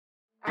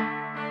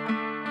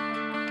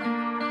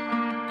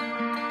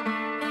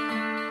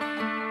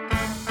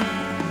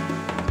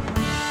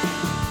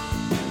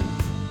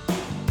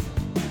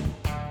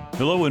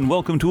Hello and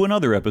welcome to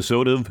another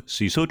episode of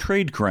CISO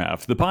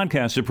Tradecraft, the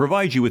podcast that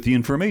provides you with the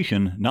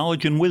information,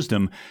 knowledge, and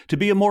wisdom to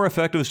be a more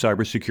effective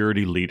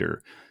cybersecurity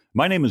leader.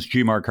 My name is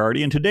G. Mark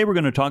Hardy, and today we're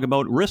going to talk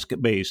about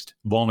risk-based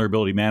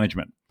vulnerability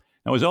management.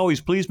 Now, as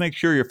always, please make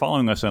sure you're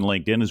following us on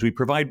LinkedIn as we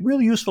provide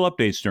really useful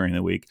updates during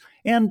the week,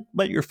 and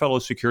let your fellow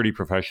security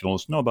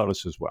professionals know about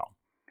us as well.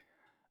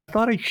 I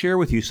thought I'd share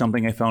with you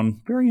something I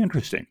found very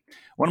interesting.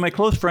 One of my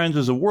close friends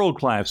is a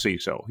world-class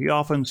CISO. He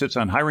often sits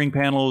on hiring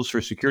panels for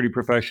security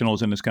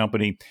professionals in his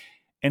company,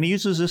 and he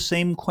uses the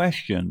same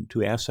question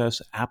to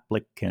assess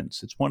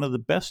applicants. It's one of the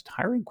best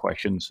hiring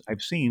questions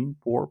I've seen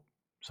for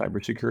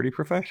cybersecurity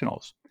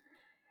professionals.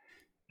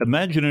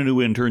 Imagine a new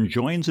intern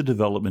joins a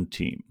development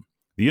team.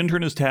 The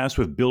intern is tasked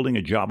with building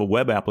a Java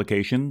web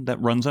application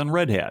that runs on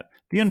Red Hat.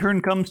 The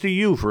intern comes to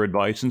you for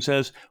advice and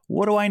says,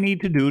 "What do I need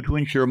to do to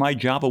ensure my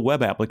Java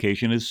web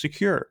application is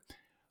secure?"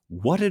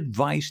 What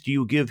advice do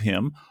you give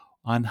him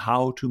on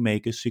how to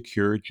make a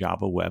secure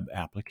Java web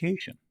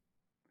application?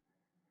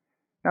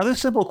 Now,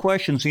 this simple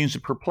question seems to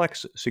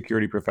perplex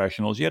security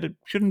professionals, yet it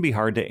shouldn't be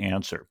hard to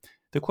answer.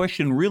 The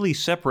question really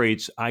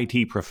separates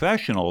IT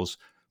professionals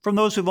from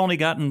those who've only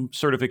gotten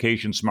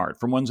certification smart,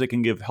 from ones that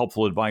can give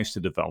helpful advice to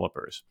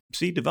developers.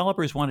 See,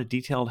 developers want a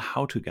detailed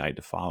how-to guide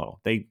to follow.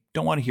 They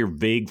don't want to hear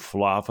vague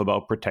fluff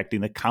about protecting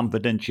the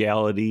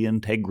confidentiality,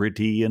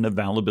 integrity, and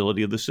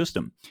availability of the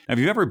system. Now, if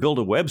you've ever built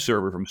a web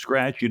server from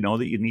scratch, you know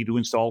that you need to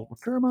install a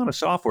fair amount of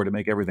software to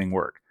make everything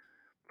work.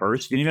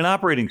 First, you need an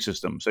operating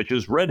system, such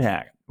as Red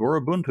Hat or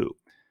Ubuntu.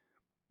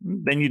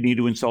 Then you need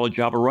to install a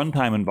Java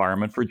runtime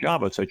environment for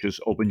Java, such as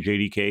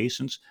OpenJDK,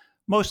 since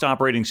most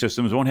operating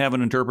systems won't have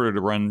an interpreter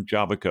to run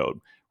Java code.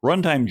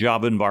 Runtime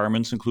Java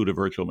environments include a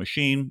virtual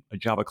machine, a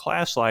Java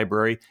class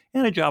library,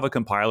 and a Java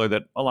compiler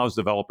that allows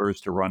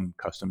developers to run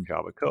custom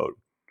Java code.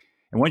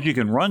 And once you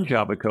can run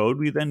Java code,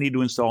 we then need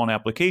to install an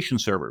application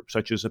server,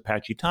 such as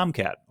Apache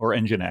Tomcat or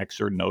Nginx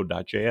or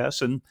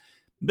Node.js, and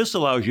this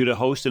allows you to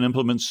host and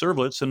implement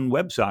servlets and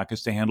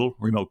WebSockets to handle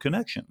remote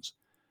connections.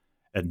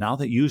 And now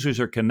that users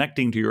are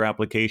connecting to your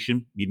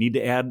application, you need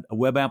to add a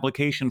web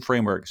application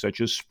framework such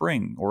as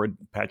Spring or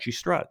Apache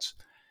Struts.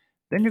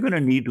 Then you're going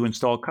to need to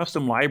install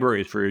custom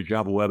libraries for your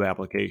Java web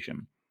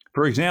application.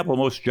 For example,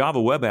 most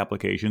Java web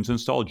applications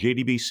install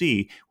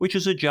JDBC, which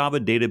is a Java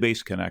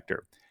database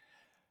connector.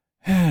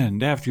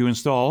 And after you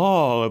install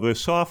all of this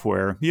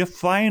software, you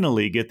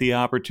finally get the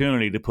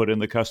opportunity to put in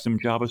the custom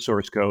Java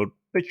source code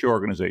that your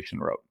organization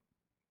wrote.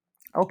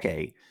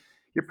 Okay.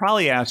 You're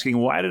probably asking,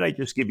 why did I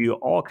just give you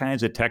all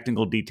kinds of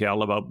technical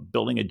detail about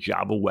building a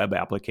Java web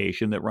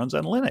application that runs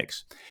on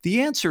Linux? The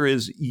answer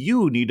is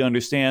you need to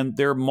understand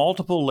there are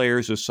multiple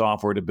layers of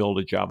software to build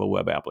a Java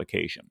web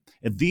application.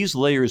 And these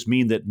layers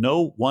mean that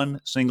no one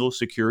single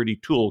security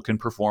tool can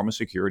perform a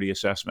security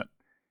assessment.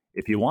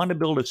 If you want to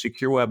build a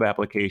secure web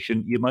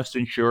application, you must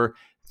ensure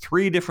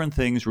 3 different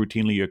things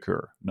routinely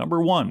occur.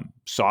 Number 1,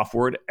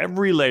 software at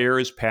every layer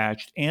is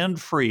patched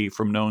and free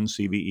from known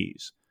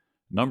CVEs.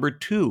 Number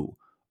 2,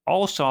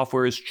 all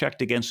software is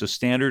checked against a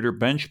standard or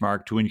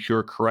benchmark to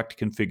ensure correct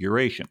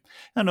configuration.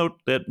 Now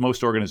note that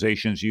most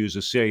organizations use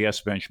the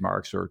CIS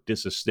benchmarks or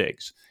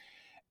DISA-STIGs.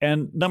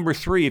 And number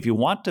 3, if you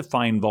want to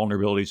find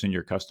vulnerabilities in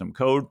your custom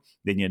code,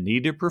 then you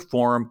need to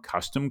perform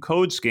custom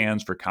code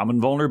scans for common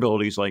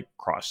vulnerabilities like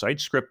cross-site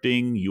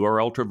scripting,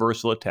 URL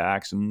traversal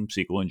attacks, and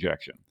SQL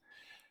injection.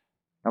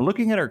 Now,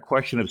 looking at our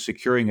question of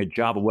securing a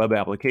Java web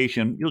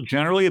application, you'll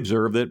generally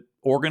observe that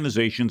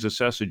organizations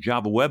assess a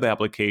Java web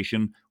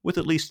application with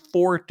at least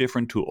 4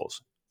 different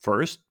tools.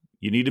 First,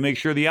 you need to make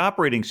sure the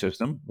operating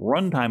system,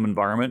 runtime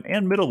environment,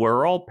 and middleware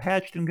are all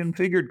patched and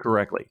configured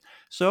correctly.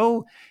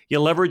 So, you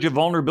leverage a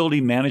vulnerability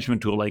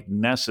management tool like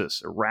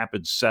Nessus, or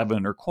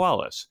Rapid7, or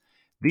Qualys.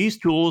 These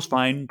tools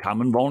find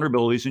common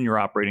vulnerabilities in your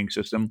operating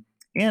system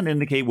and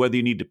indicate whether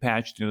you need to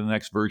patch to the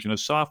next version of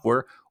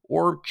software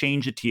or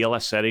change the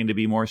TLS setting to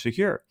be more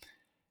secure.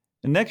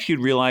 And next, you'd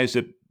realize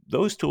that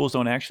those tools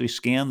don't actually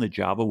scan the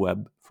Java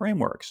web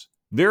frameworks.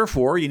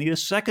 Therefore, you need a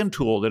second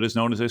tool that is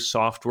known as a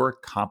software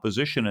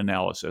composition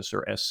analysis,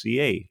 or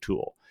SCA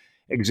tool.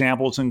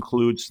 Examples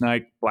include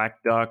Snyk,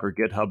 Black Duck, or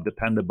GitHub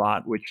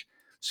Dependabot, which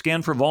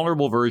scan for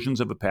vulnerable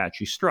versions of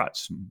Apache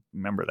Struts.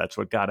 Remember, that's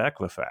what got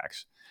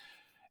Equifax.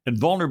 And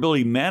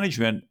vulnerability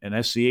management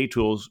and SCA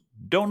tools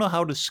don't know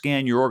how to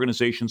scan your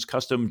organization's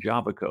custom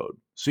Java code.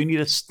 So you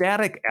need a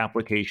static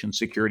application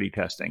security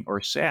testing,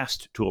 or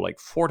SAST tool like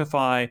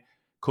Fortify,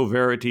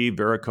 Coverity,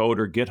 Veracode,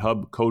 or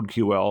GitHub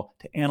CodeQL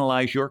to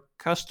analyze your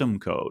custom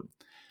code.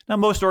 Now,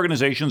 most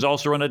organizations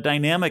also run a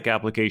dynamic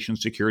application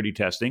security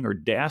testing, or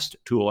DAST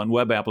tool on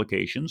web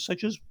applications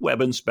such as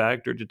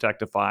WebInspect or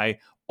Detectify,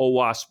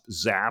 OWASP,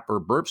 ZAP, or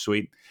Burp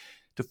Suite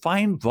to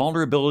find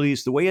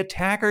vulnerabilities the way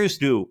attackers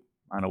do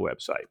on a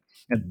website.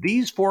 And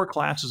these 4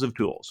 classes of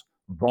tools,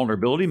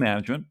 vulnerability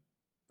management,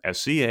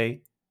 SCA,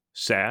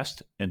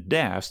 SAST, and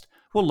DAST,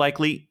 will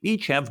likely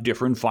each have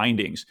different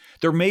findings.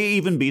 There may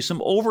even be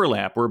some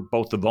overlap where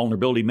both the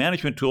vulnerability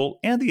management tool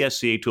and the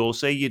SCA tool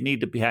say you need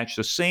to patch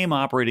the same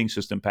operating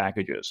system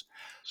packages.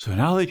 So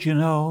now that you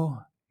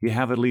know, You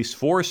have at least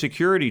 4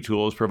 security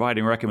tools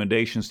providing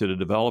recommendations to the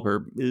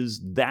developer. Is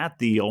that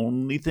the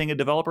only thing a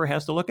developer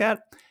has to look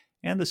at?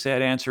 And the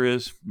sad answer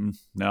is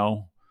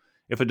no.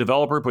 If a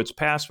developer puts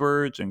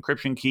passwords,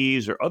 encryption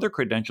keys, or other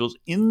credentials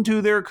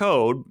into their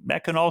code,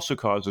 that can also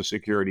cause a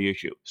security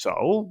issue.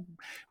 So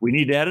we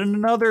need to add in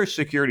another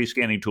security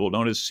scanning tool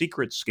known as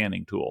secret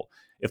scanning tool.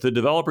 If the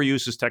developer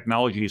uses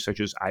technologies such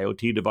as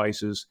IoT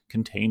devices,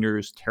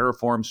 containers,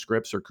 Terraform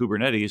scripts, or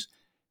Kubernetes,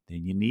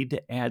 then you need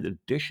to add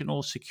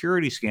additional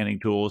security scanning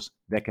tools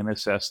that can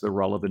assess the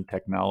relevant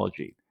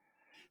technology.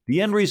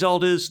 The end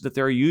result is that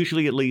there are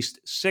usually at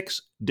least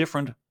 6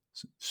 different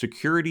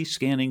security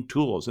scanning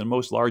tools in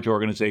most large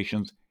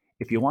organizations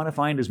if you want to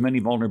find as many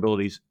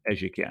vulnerabilities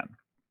as you can.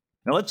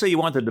 Now, let's say you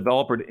want the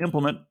developer to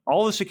implement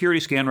all the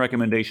security scan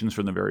recommendations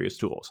from the various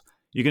tools.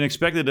 You can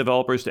expect the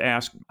developers to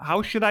ask,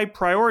 how should I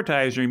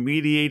prioritize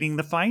remediating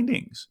the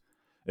findings?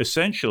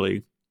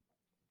 Essentially,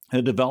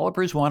 the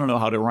developers want to know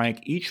how to rank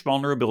each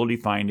vulnerability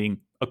finding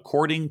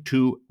according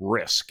to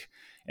risk.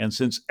 And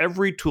since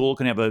every tool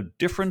can have a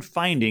different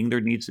finding, there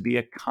needs to be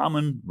a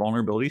common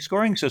vulnerability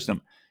scoring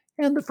system.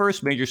 And the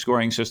first major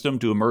scoring system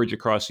to emerge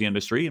across the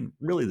industry, and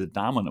really the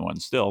dominant one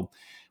still,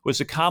 was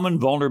the Common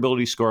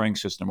Vulnerability Scoring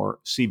System, or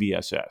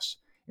CVSS.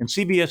 And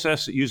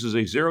CVSS uses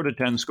a 0 to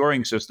 10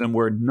 scoring system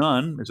where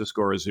none is a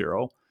score of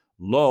 0,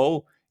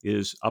 low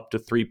is up to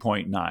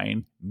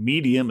 3.9,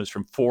 medium is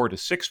from 4 to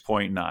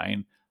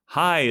 6.9,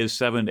 high is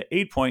 7 to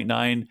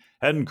 8.9,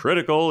 and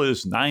critical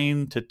is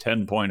 9 to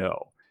 10.0.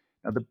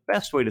 Now, the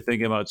best way to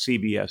think about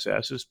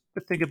CVSS is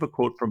to think of a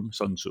quote from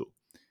Sun Tzu.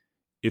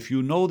 If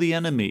you know the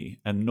enemy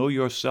and know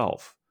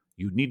yourself,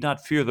 you need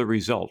not fear the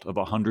result of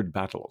 100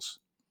 battles.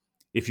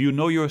 If you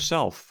know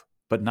yourself,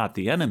 but not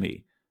the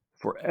enemy,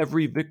 for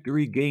every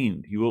victory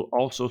gained, you will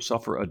also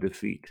suffer a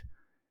defeat.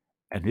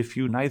 And if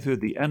you neither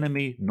the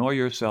enemy nor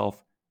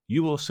yourself,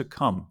 you will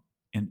succumb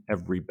in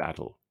every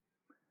battle.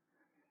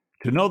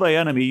 To know thy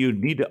enemy, you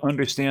need to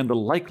understand the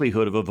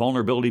likelihood of a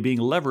vulnerability being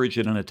leveraged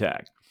in an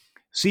attack.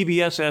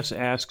 CVSS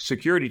asks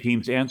security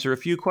teams to answer a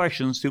few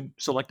questions to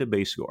select a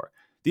base score.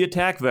 The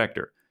attack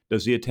vector.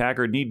 Does the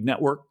attacker need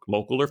network,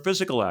 local, or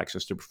physical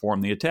access to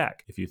perform the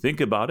attack? If you think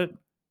about it,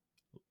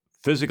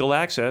 physical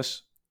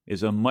access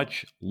is a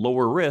much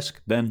lower risk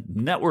than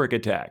network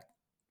attack.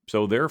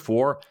 So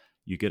therefore,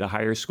 you get a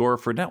higher score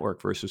for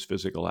network versus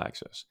physical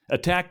access.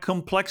 Attack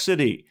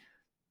complexity.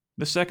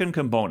 The second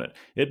component.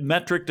 It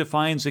metric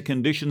defines the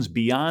conditions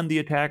beyond the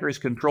attacker's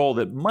control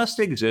that must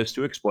exist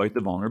to exploit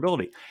the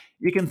vulnerability.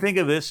 You can think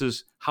of this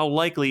as how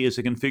likely is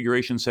a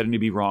configuration setting to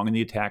be wrong in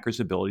the attacker's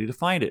ability to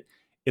find it.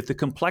 If the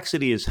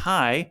complexity is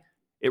high,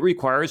 it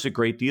requires a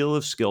great deal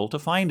of skill to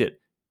find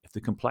it. If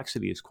the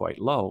complexity is quite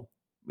low,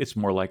 it's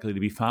more likely to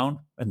be found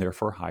and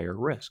therefore higher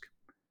risk.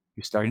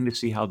 You're starting to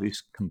see how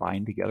these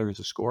combine together as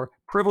a score.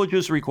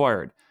 Privileges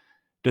required.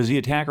 Does the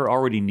attacker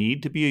already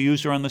need to be a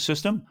user on the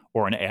system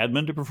or an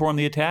admin to perform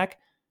the attack?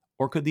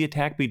 Or could the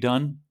attack be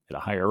done at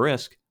a higher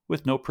risk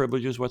with no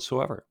privileges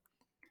whatsoever?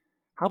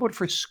 How about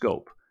for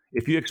scope?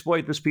 If you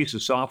exploit this piece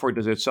of software,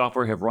 does that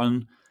software have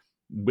run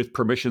with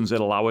permissions that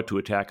allow it to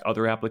attack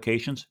other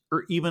applications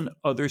or even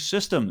other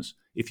systems?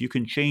 If you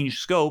can change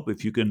scope,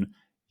 if you can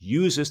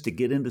use this to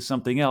get into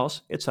something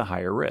else, it's a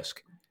higher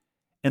risk.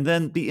 And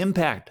then the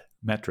impact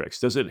metrics.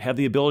 Does it have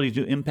the ability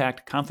to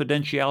impact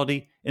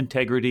confidentiality,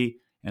 integrity,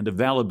 and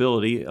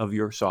availability of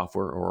your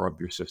software or of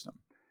your system?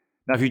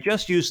 Now, if you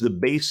just use the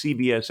base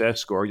CVSS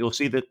score, you'll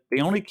see that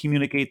they only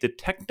communicate the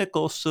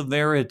technical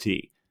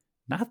severity,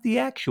 not the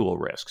actual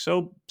risk.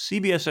 So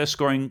CVSS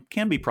scoring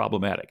can be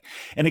problematic.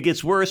 And it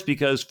gets worse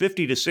because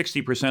 50 to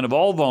 60% of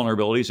all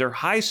vulnerabilities are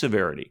high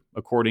severity,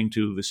 according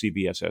to the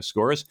CVSS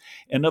scores.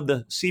 And of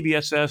the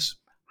CVSS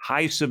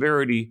high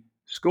severity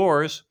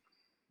scores,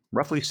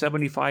 roughly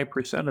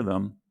 75% of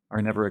them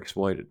are never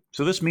exploited.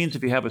 So this means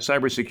if you have a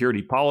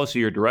cybersecurity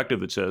policy or directive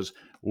that says,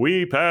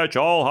 we patch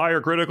all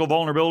higher critical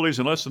vulnerabilities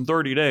in less than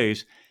 30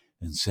 days,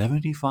 then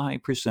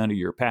 75% of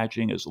your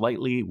patching is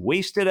likely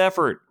wasted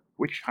effort,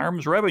 which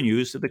harms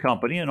revenues to the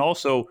company and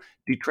also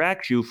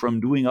detracts you from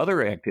doing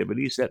other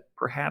activities that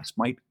perhaps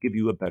might give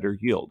you a better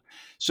yield.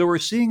 So we're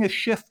seeing a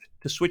shift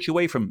to switch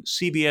away from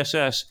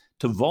CVSS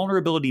to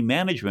vulnerability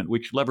management,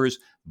 which levers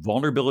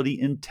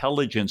vulnerability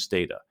intelligence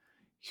data.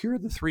 Here are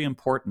the 3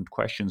 important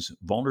questions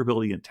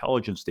vulnerability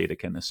intelligence data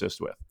can assist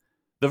with.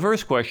 The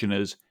first question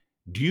is,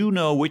 do you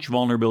know which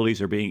vulnerabilities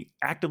are being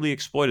actively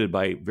exploited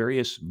by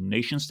various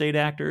nation-state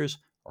actors,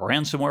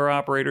 ransomware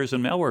operators,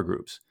 and malware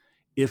groups?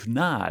 If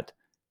not,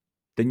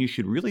 then you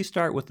should really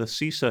start with the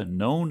CISA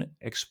Known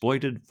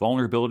Exploited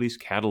Vulnerabilities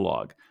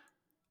Catalog,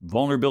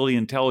 vulnerability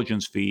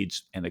intelligence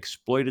feeds, and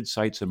exploited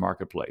sites and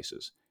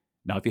marketplaces.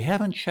 Now, if you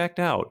haven't checked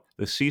out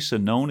the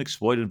CISA Known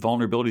Exploited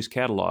Vulnerabilities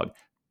Catalog,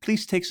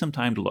 please take some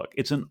time to look.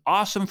 It's an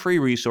awesome free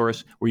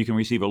resource where you can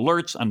receive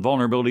alerts on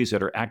vulnerabilities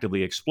that are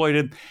actively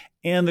exploited,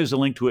 and there's a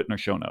link to it in our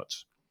show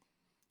notes.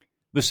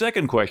 The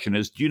second question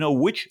is, do you know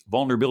which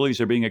vulnerabilities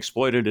are being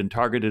exploited in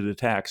targeted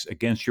attacks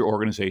against your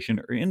organization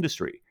or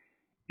industry?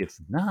 If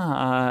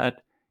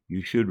not,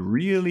 you should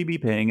really be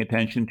paying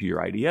attention to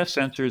your IDS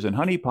sensors and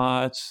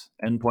honeypots,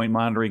 endpoint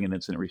monitoring, and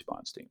incident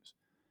response teams.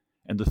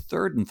 And the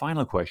third and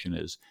final question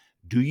is,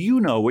 do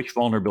you know which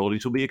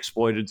vulnerabilities will be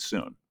exploited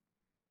soon?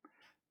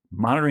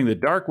 Monitoring the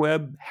dark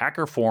web,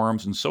 hacker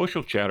forums, and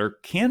social chatter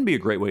can be a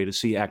great way to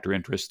see actor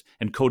interest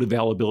and code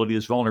availability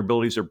as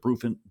vulnerabilities are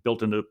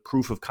built into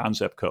proof of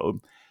concept code.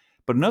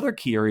 But another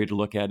key area to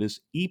look at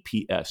is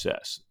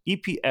EPSS.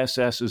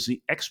 EPSS is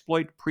the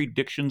Exploit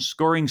Prediction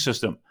Scoring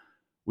System,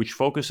 which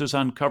focuses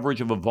on coverage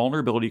of a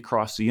vulnerability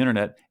across the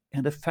internet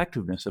and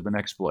effectiveness of an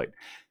exploit.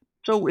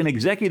 So in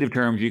executive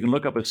terms, you can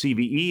look up a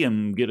CVE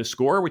and get a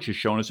score, which is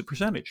shown as a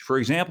percentage. For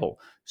example,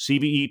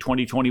 CVE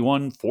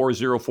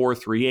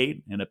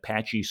 2021-40438, an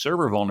Apache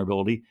server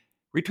vulnerability,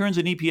 returns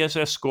an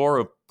EPSS score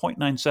of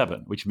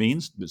 0.97, which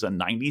means there's a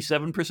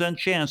 97%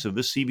 chance of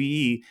this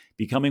CVE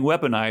becoming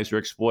weaponized or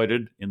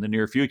exploited in the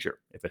near future,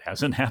 if it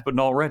hasn't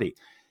happened already.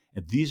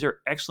 And these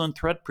are excellent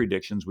threat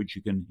predictions which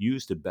you can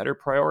use to better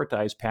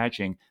prioritize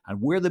patching on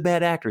where the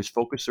bad actors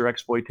focus their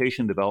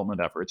exploitation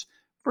development efforts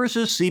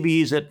versus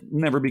CVEs that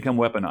never become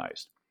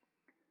weaponized.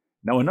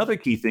 Now, another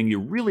key thing you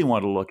really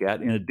want to look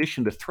at, in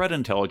addition to threat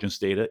intelligence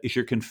data, is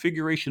your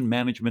configuration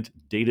management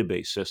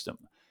database system.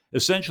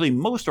 Essentially,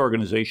 most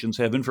organizations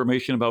have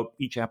information about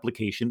each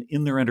application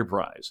in their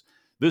enterprise.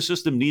 This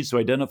system needs to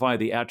identify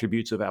the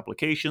attributes of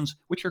applications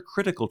which are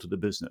critical to the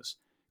business.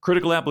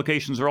 Critical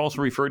applications are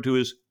also referred to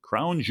as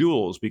crown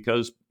jewels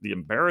because the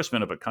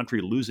embarrassment of a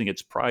country losing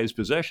its prized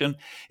possession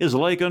is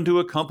like unto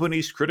a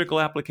company's critical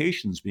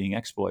applications being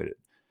exploited.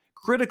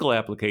 Critical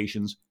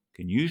applications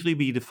can usually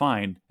be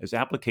defined as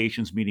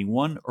applications meeting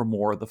one or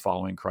more of the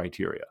following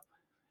criteria.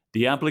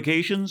 The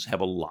applications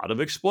have a lot of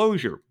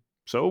exposure.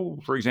 So,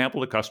 for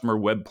example, a customer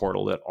web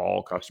portal that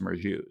all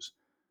customers use.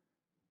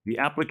 The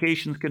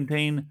applications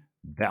contain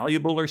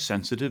valuable or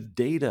sensitive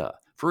data.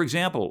 For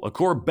example, a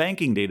core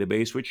banking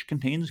database which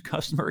contains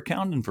customer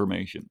account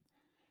information.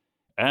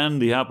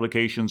 And the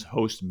applications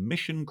host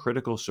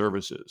mission-critical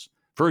services.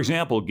 For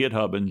example,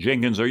 GitHub and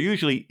Jenkins are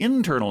usually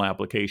internal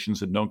applications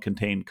that don't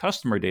contain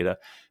customer data,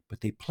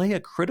 but they play a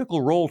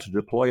critical role to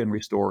deploy and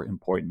restore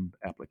important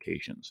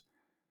applications.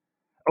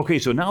 Okay,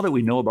 so now that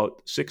we know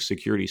about 6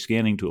 security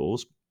scanning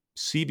tools,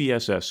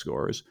 CVSS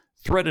scores,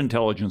 threat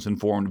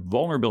intelligence-informed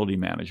vulnerability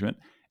management,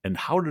 and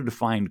how to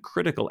define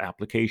critical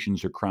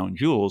applications or crown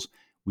jewels,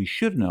 we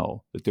should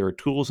know that there are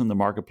tools in the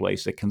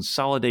marketplace that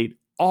consolidate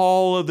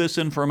all of this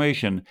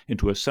information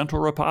into a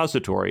central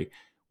repository,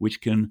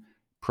 which can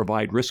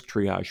provide risk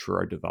triage for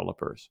our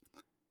developers.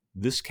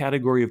 This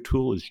category of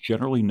tool is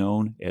generally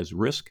known as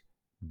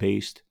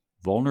risk-based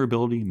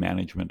vulnerability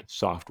management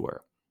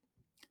software.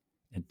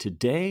 And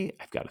today,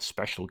 I've got a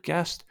special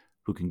guest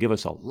who can give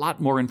us a lot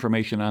more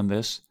information on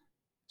this,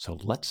 so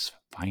let's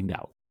find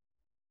out.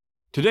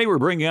 Today, we're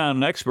bringing on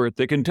an expert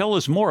that can tell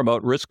us more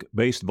about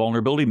risk-based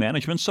vulnerability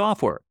management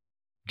software.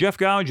 Jeff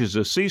Gouge is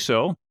a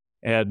CISO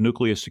at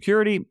Nucleus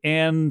Security,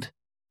 and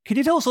can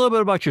you tell us a little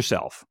bit about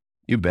yourself?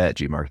 You bet,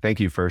 G-Mark. Thank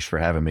you first for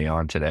having me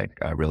on today.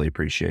 I really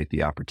appreciate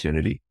the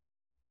opportunity.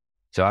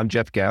 So I'm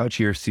Jeff Gouge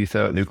here,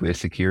 CISO at Nucleus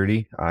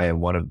Security. I am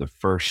one of the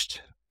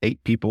first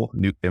 8 people,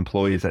 new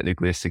employees at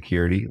Nucleus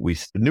Security. We're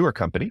a newer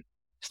company,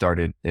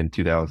 started in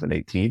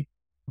 2018,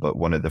 but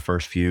one of the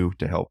first few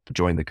to help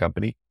join the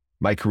company.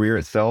 My career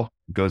itself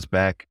goes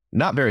back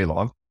not very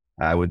long.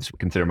 I would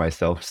consider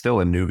myself still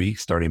a newbie,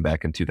 starting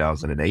back in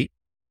 2008.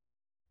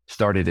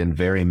 Started in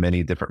very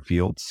many different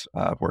fields,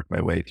 worked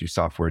my way through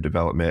software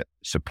development,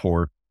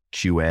 support,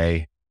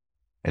 QA,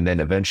 and then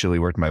eventually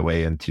worked my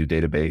way into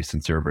database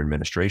and server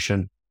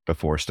administration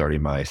before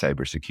starting my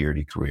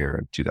cybersecurity career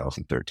in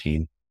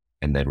 2013,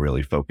 and then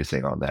really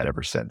focusing on that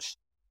ever since.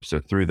 So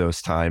through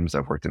those times,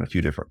 I've worked in a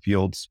few different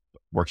fields,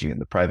 working in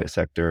the private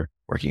sector,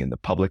 working in the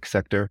public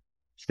sector,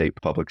 state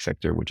public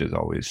sector, which is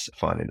always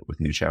fun and with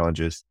new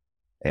challenges,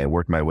 and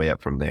worked my way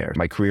up from there.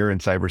 My career in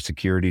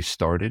cybersecurity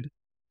started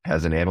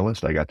as an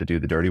analyst. I got to do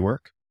the dirty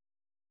work.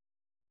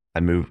 I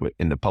moved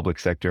in the public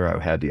sector.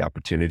 I had the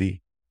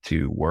opportunity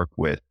to work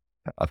with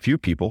a few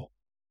people.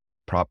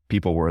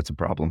 People were it's a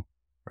problem,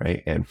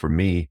 right? And for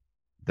me,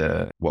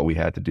 what we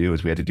had to do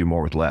is we had to do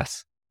more with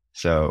less.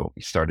 So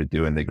we started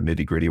doing the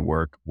nitty-gritty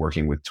work,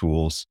 working with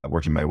tools,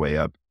 working my way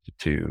up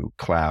to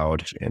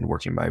cloud and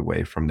working my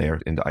way from there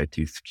into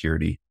IT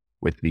security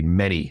with the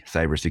many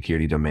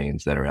cybersecurity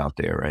domains that are out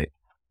there, right?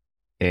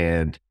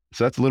 And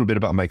so that's a little bit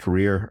about my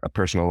career, a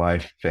personal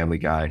life, family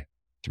guy,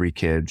 3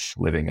 kids,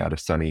 living out of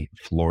sunny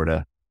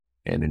Florida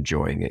and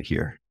enjoying it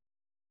here.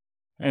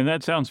 And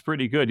that sounds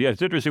pretty good. Yeah,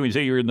 it's interesting when you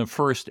say you're in the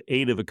first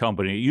 8 of a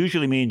company. It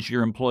usually means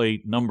you're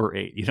employee number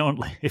 8. You don't,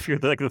 if you're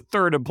like the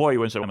third employee,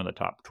 when I'm in the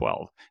top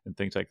 12 and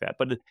things like that.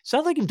 But it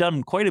sounds like you've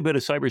done quite a bit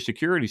of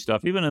cybersecurity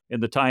stuff, even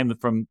in the time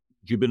from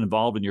you've been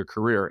involved in your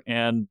career.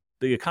 And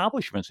the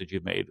accomplishments that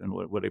you've made and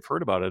what I've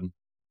heard about in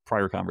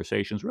prior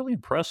conversations, really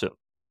impressive.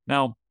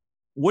 Now,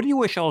 what do you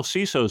wish all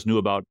CISOs knew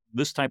about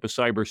this type of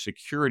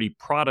cybersecurity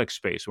product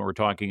space when we're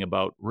talking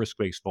about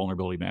risk-based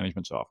vulnerability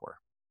management software?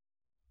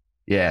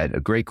 Yeah, a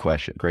great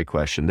question. Great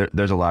question.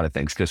 There's a lot of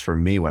things because for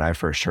me, when I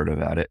first heard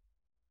about it,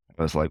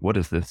 I was like, what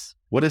is this?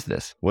 What is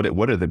this? What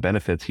are the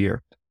benefits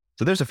here?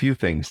 So there's a few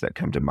things that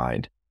come to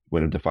mind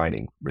when I'm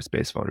defining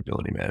risk-based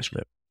vulnerability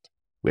management.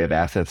 We have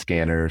asset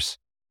scanners.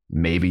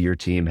 Maybe your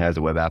team has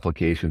a web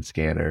application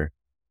scanner.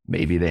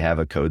 Maybe they have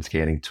a code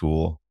scanning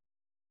tool.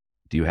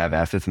 Do you have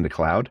assets in the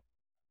cloud?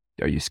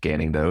 Are you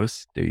scanning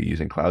those? Are you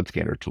using cloud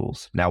scanner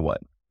tools? Now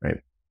what,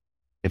 right?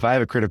 If I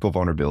have a critical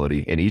vulnerability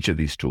in each of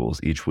these tools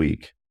each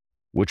week,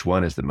 which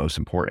one is the most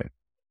important?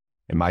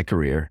 In my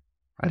career,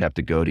 I'd have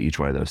to go to each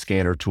one of those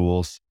scanner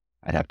tools.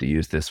 I'd have to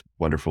use this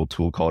wonderful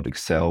tool called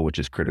Excel, which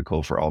is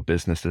critical for all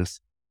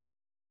businesses,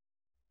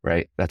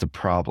 right? That's a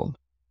problem.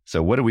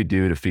 So what do we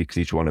do to fix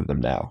each one of them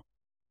now?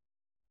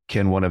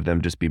 Can one of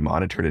them just be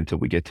monitored until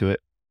we get to it?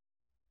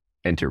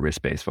 Enter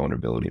risk-based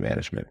vulnerability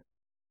management.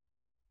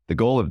 The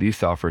goal of these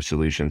software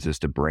solutions is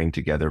to bring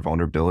together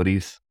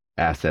vulnerabilities,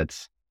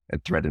 assets,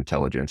 and threat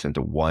intelligence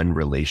into one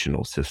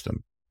relational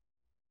system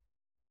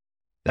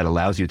that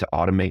allows you to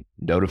automate,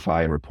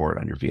 notify, and report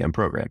on your VM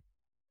program.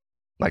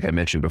 Like I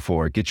mentioned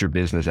before, get your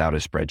business out a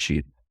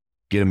spreadsheet,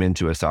 get them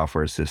into a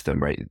software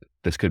system, right?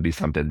 This could be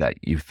something that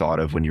you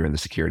thought of when you're in the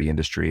security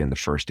industry, and the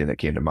first thing that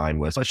came to mind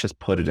was, let's just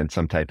put it in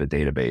some type of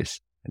database,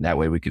 and that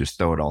way we could just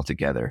throw it all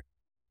together.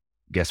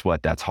 Guess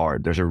what? That's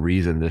hard. There's a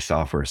reason this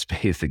software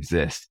space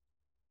exists.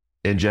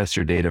 Ingest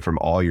your data from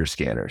all your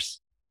scanners,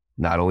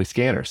 not only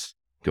scanners.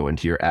 Go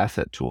into your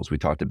asset tools. We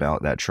talked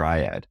about that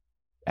triad.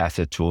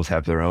 Asset tools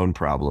have their own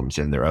problems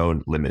and their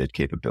own limited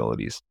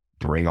capabilities.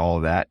 Bring all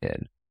of that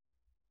in.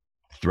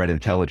 Threat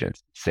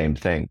intelligence, same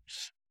thing.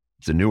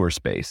 It's a newer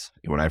space.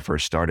 When I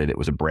first started, it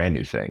was a brand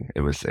new thing.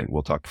 It was, and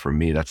we'll talk, for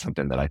me, that's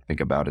something that I think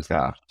about is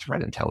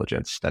threat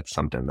intelligence. That's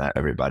something that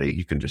everybody,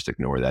 you can just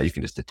ignore that. You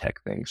can just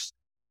detect things.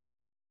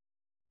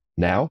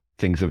 Now,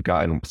 things have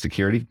gotten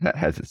security.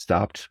 Has it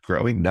stopped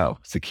growing? No.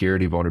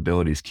 Security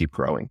vulnerabilities keep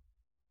growing.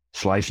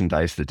 Slice and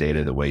dice the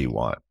data the way you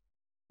want.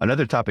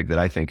 Another topic that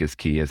I think is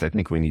key is I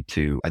think we need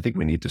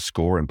to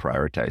score and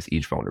prioritize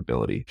each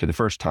vulnerability. For the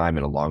first time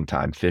in a long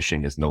time,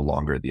 phishing is no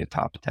longer the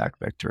top attack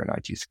vector in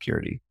IT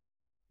security.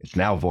 It's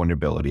now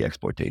vulnerability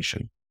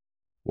exploitation.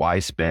 Why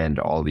spend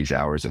all these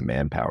hours of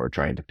manpower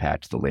trying to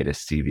patch the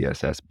latest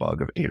CVSS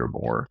bug of 8 or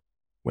more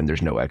when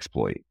there's no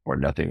exploit or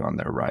nothing on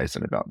the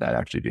horizon about that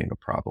actually being a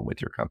problem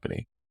with your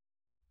company?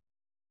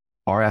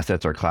 Our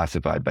assets are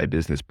classified by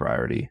business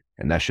priority,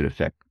 and that should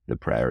affect the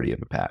priority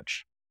of a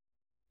patch.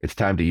 It's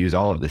time to use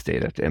all of this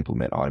data to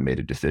implement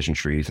automated decision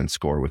trees and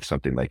score with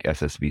something like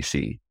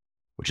SSVC,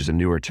 which is a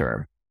newer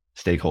term,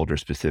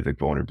 stakeholder-specific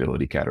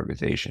vulnerability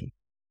categorization.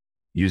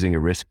 Using a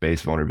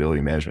risk-based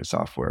vulnerability management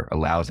software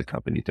allows a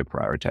company to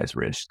prioritize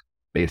risk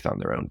based on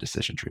their own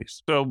decision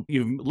trees. So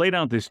you've laid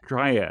out this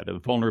triad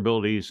of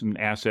vulnerabilities and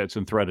assets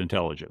and threat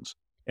intelligence.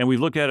 And we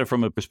looked at it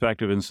from a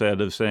perspective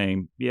instead of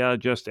saying, yeah,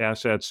 just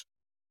assets,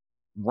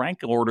 rank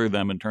order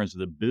them in terms of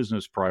the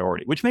business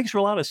priority, which makes a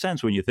lot of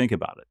sense when you think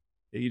about it.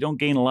 You don't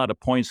gain a lot of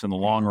points in the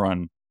long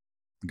run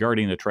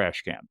guarding the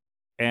trash can.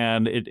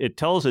 And it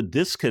tells a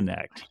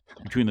disconnect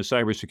between the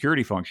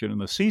cybersecurity function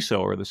and the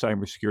CISO or the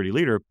cybersecurity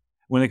leader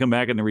when they come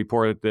back and they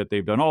report that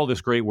they've done all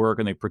this great work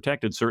and they've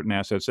protected certain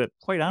assets that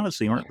quite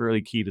honestly aren't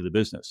really key to the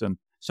business. And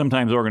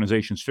sometimes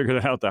organizations figure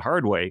that out the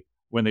hard way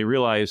when they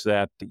realize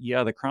that,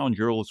 yeah, the crown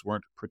jewels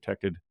weren't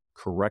protected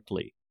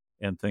correctly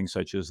and things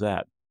such as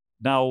that.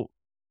 Now,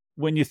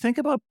 when you think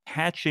about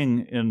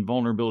patching and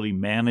vulnerability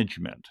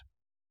management,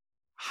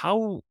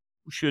 how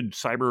should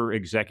cyber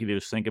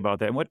executives think about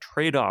that? And what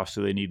trade-offs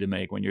do they need to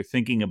make when you're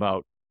thinking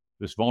about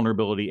this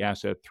vulnerability,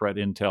 asset, threat,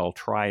 intel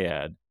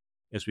triad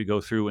as we go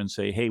through and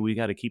say, hey, we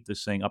got to keep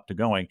this thing up to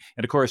going?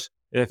 And of course,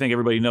 I think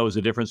everybody knows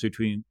the difference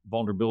between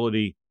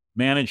vulnerability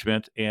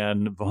management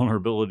and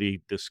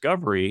vulnerability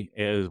discovery,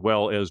 as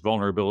well as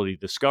vulnerability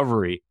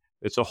discovery.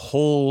 It's a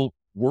whole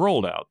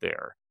world out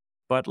there.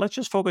 But let's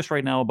just focus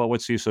right now about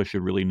what CISO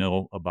should really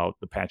know about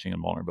the patching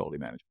and vulnerability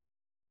management.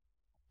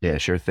 Yeah,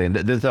 sure thing.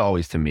 This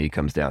always, to me,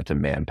 comes down to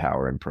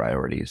manpower and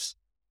priorities.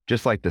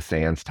 Just like the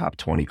SANS top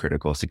 20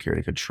 critical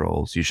security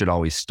controls, you should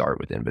always start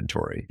with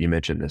inventory. You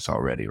mentioned this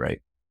already,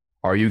 right?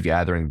 Are you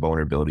gathering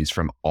vulnerabilities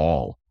from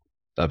all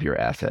of your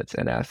assets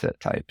and asset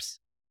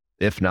types?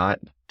 If not,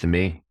 to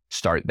me,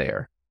 start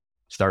there.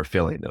 Start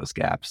filling those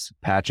gaps.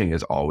 Patching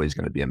is always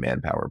going to be a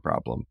manpower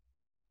problem.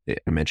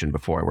 I mentioned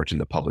before, I worked in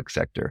the public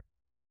sector.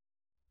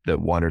 The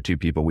 1 or 2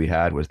 people we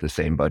had was the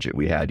same budget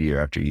we had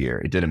year after year.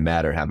 It didn't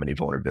matter how many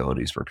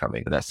vulnerabilities were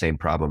coming. That same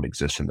problem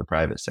exists in the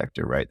private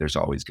sector, right? There's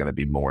always going to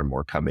be more and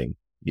more coming.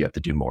 You have to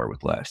do more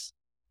with less.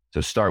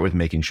 So start with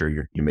making sure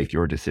you make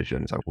your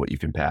decisions on what you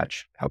can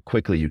patch, how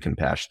quickly you can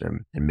patch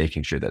them, and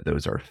making sure that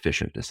those are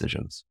efficient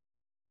decisions.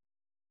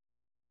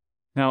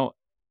 Now,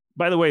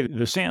 by the way,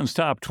 the SANS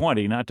top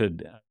 20, not to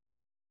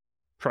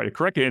try to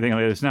correct anything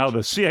on this, now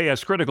the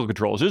CIS critical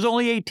controls, there's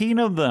only 18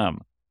 of them.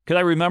 Because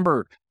I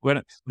remember when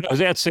I was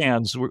at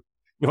SANS, we're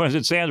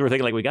thinking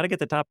like, we got to get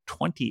the top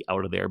 20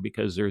 out of there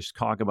because there's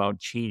talk about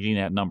changing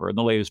that number. And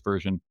the latest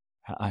version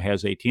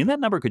has 18. That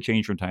number could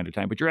change from time to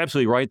time, but you're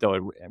absolutely right, though.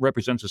 It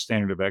represents a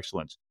standard of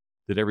excellence.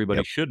 that everybody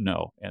Yep. should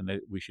know and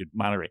that we should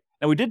monitor it.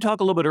 Now, we did talk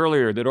a little bit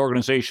earlier that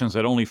organizations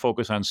that only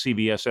focus on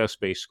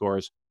CVSS-based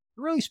scores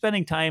are really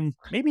spending time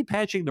maybe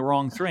patching the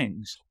wrong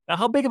things. Now,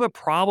 how big of a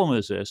problem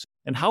is this?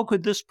 And how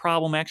could this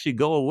problem actually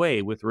go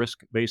away with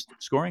risk-based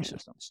scoring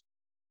systems?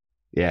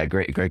 Yeah,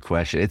 great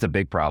question. It's a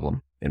big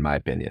problem, in my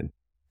opinion.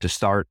 To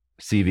start,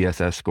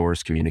 CVSS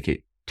scores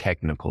communicate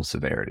technical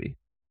severity,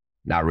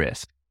 not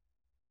risk.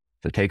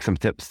 So take some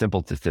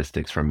simple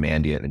statistics from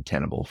Mandiant and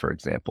Tenable, for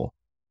example.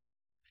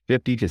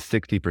 50 to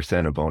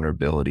 60% of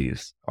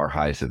vulnerabilities are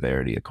high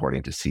severity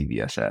according to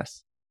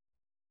CVSS.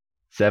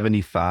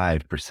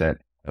 75%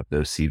 of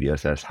those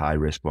CVSS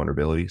high-risk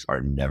vulnerabilities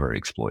are never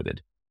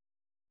exploited.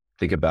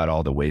 Think about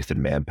all the wasted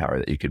manpower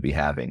that you could be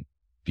having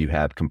if you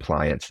have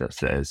compliance that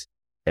says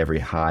every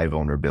high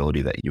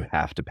vulnerability that you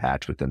have to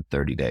patch within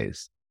 30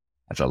 days.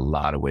 That's a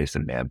lot of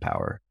wasted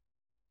manpower.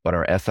 But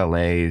our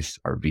SLAs,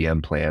 our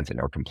VM plans, and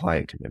our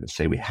compliant commitments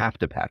say we have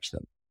to patch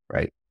them,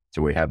 right?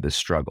 So we have this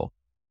struggle.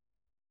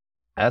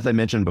 As I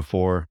mentioned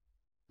before,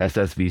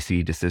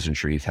 SSVC decision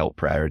trees help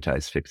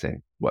prioritize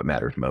fixing what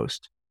matters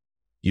most.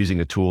 Using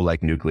a tool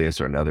like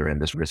Nucleus or another in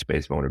this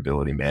risk-based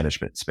vulnerability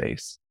management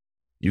space,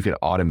 you can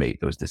automate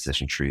those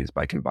decision trees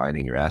by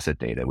combining your asset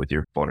data with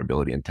your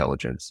vulnerability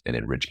intelligence and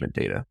enrichment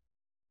data.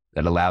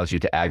 That allows you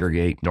to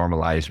aggregate,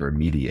 normalize, or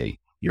remediate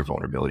your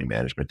vulnerability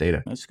management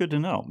data. That's good to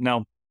know.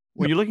 Now,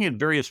 when you're looking at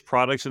various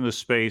products in this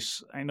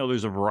space, I know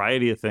there's a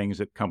variety of things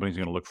that companies are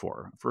going to look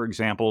for. For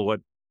example,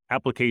 what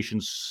application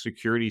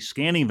security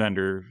scanning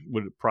vendor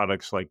would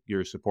products like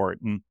yours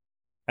support? And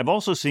I've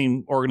also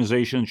seen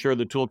organizations ensure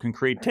the tool can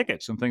create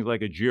tickets and things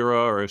like a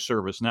Jira or a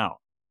ServiceNow.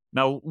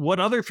 Now, what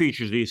other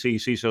features do you see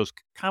CISOs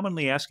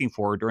commonly asking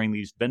for during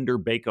these vendor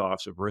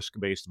bake-offs of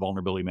risk-based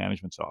vulnerability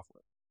management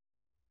software?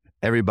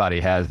 Everybody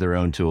has their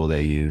own tool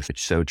they use.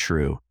 It's so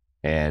true.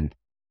 And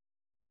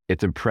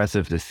it's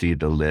impressive to see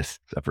the list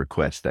of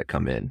requests that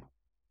come in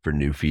for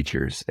new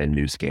features and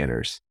new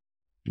scanners,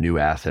 new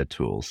asset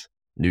tools,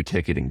 new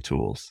ticketing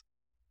tools.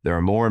 There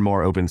are more and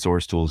more open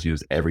source tools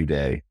used every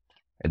day,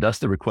 and thus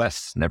the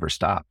requests never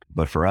stop.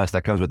 But for us,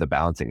 that comes with a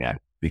balancing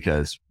act,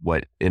 because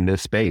in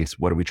this space,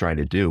 what are we trying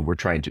to do? We're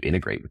trying to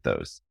integrate with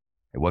those.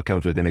 And what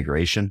comes with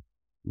integration?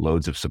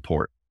 Loads of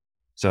support.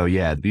 So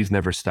yeah, these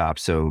never stop.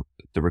 So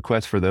the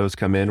requests for those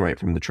come in right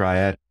from the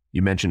triad.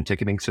 You mentioned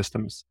ticketing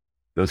systems.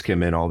 Those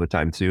come in all the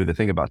time too. The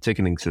thing about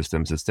ticketing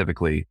systems is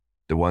typically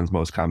the ones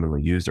most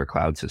commonly used are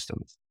cloud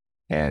systems.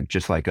 And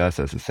just like us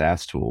as a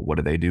SaaS tool,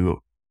 what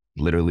do?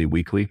 Literally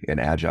weekly in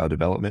agile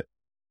development,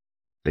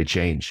 they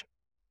change.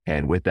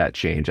 And with that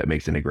change, that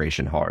makes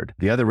integration hard.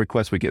 The other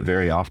request we get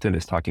very often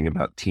is talking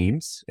about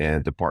teams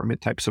and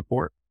department type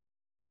support.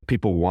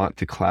 People want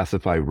to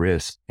classify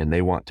risk, and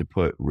they want to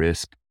put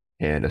risk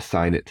and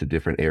assign it to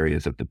different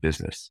areas of the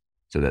business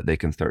so that they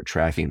can start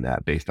tracking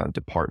that based on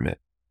department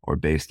or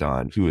based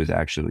on who is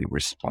actually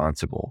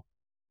responsible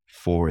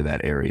for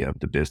that area of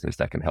the business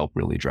that can help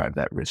really drive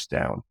that risk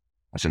down.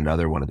 That's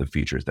another one of the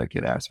features that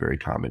get asked, very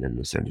common in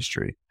this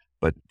industry.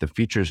 But the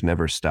features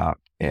never stop,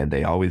 and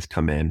they always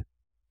come in.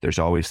 There's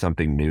always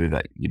something new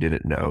that you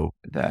didn't know,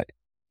 that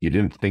you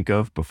didn't think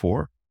of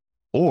before.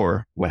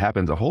 Or what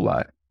happens a whole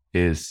lot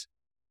is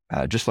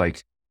just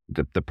like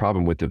the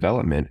problem with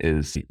development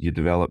is you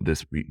develop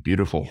this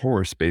beautiful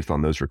horse based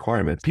on those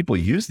requirements. People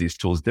use these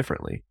tools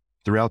differently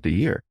throughout the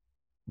year.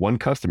 One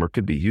customer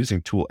could be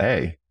using tool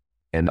A,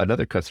 and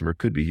another customer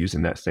could be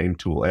using that same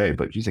tool A,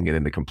 but using it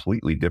in a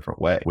completely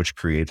different way, which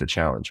creates a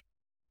challenge.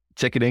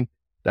 Ticketing,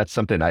 that's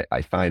something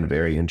I find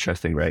very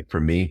interesting, right? For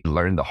me,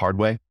 learned the hard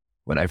way.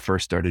 When I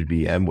first started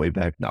VM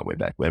not way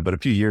back when, but a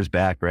few years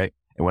back, right?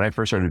 And when I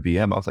first started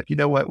VM, I was like, you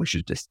know what? We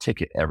should just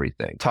ticket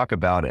everything. Talk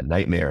about a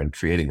nightmare and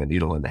creating a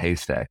needle in the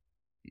haystack.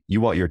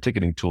 You want your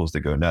ticketing tools to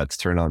go nuts,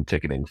 turn on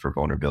ticketing for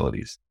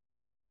vulnerabilities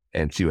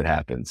and see what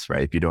happens,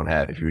 right?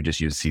 If you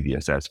just use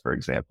CVSS, for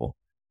example,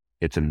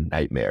 it's a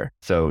nightmare.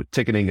 So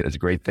ticketing is a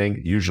great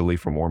thing, usually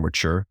for more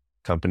mature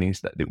companies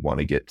that they want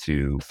to get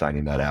to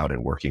signing that out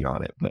and working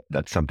on it. But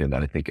that's something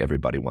that I think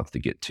everybody wants to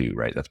get to,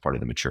 right? That's part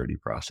of the maturity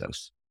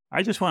process.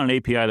 I just want an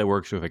API that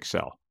works with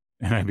Excel,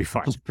 and I'd be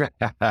fine.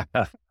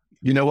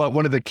 You know what?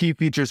 One of the key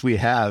features we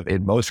have,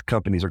 and most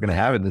companies are going to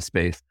have in this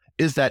space,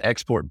 is that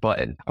export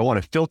button. I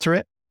want to filter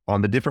it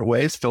on the different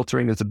ways.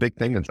 Filtering is a big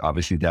thing. It's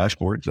obviously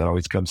dashboards that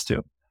always comes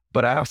to.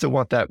 But I also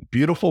want that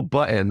beautiful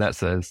button that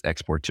says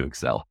export to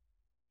Excel.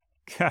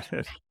 Got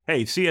it.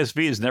 Hey,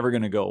 CSV is never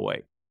going to go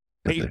away.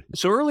 Hey,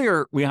 so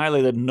earlier we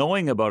highlighted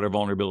knowing about our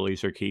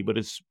vulnerabilities are key, but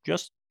it's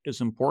just as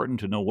important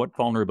to know what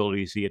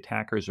vulnerabilities the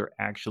attackers are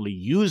actually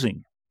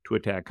using to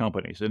attack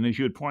companies. And as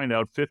you had pointed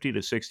out, 50 to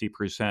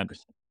 60%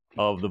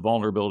 of the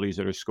vulnerabilities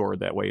that are scored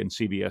that way in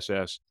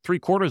CVSS,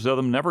 3/4 of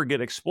them never get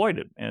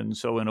exploited. And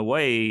so in a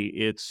way,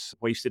 it's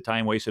wasted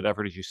time, wasted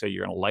effort. As you say,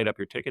 you're going to light up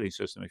your ticketing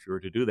system if you were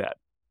to do that.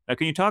 Now,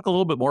 can you talk a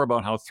little bit more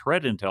about how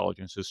threat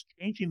intelligence is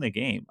changing the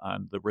game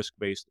on the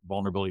risk-based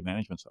vulnerability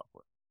management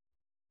software?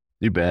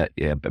 You bet.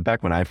 Yeah. But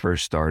back when I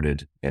first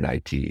started in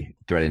IT,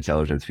 threat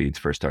intelligence feeds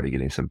first started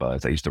getting some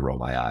buzz. I used to roll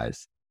my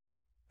eyes.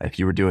 If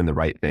you were doing the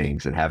right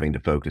things and having to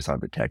focus on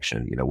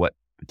protection,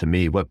 to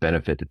me, what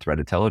benefit did threat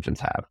intelligence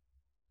have?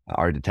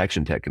 Our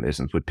detection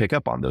technicians would pick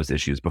up on those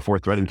issues before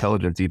threat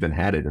intelligence even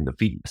had it in the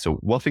feed. So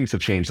while things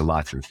have changed a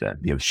lot since then,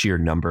 the sheer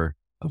number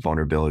of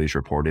vulnerabilities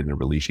reported and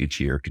released each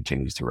year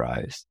continues to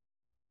rise.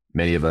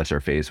 Many of us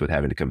are faced with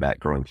having to combat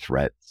growing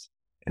threats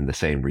and the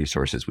same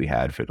resources we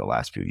had for the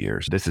last few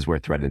years. This is where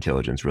threat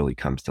intelligence really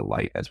comes to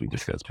light, as we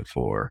discussed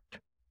before.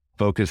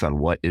 Focus on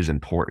what is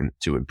important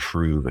to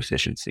improve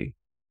efficiency.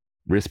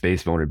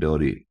 Risk-based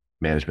vulnerability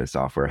management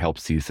software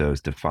helps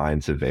CISOs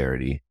define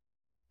severity,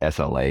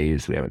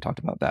 SLAs, we haven't talked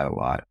about that a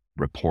lot,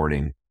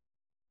 reporting.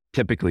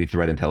 Typically,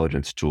 threat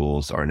intelligence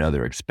tools are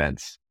another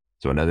expense.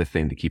 So another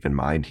thing to keep in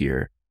mind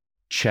here,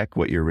 check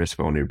what your risk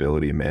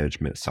vulnerability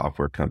management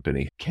software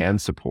company can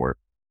support,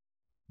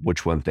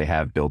 which ones they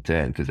have built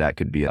in, because that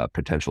could be a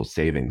potential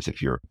savings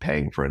if you're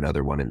paying for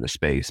another one in the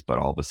space, but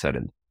all of a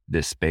sudden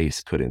this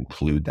space could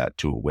include that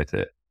tool with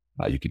it.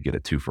 You could get a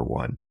 2-for-1.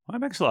 Well, that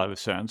makes a lot of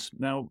sense.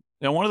 Now,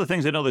 one of the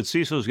things I know that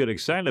CISOs get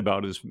excited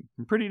about is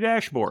pretty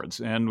dashboards.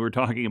 And we're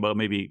talking about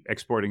maybe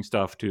exporting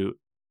stuff to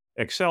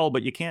Excel,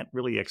 but you can't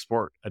really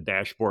export a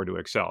dashboard to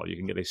Excel. You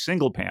can get a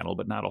single panel,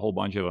 but not a whole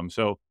bunch of them.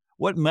 So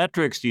what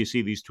metrics do you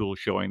see these tools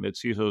showing that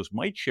CISOs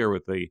might share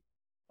with the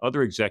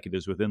other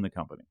executives within the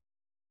company?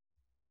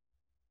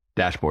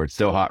 Dashboard's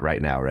so hot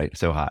right now, right?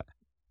 So hot.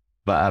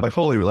 But by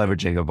fully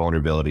leveraging a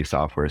vulnerability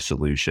software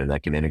solution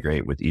that can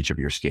integrate with each of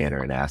your scanner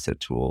and asset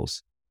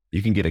tools,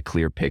 you can get a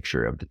clear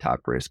picture of the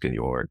top risk in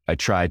your org. I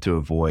try to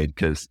avoid,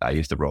 because I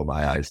used to roll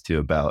my eyes too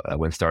about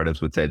when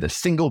startups would say the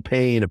single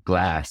pane of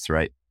glass,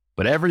 right?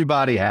 But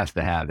everybody has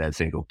to have that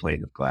single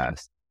pane of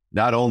glass.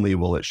 Not only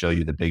will it show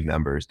you the big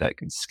numbers that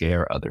can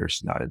scare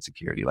others not in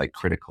security, like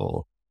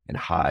critical and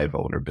high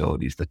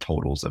vulnerabilities, the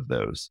totals of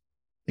those.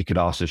 It could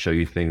also show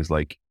you things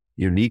like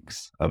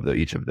uniques of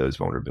each of those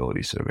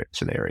vulnerability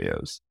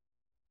scenarios.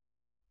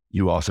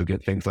 You also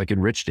get things like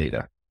enriched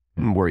data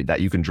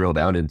that you can drill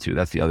down into.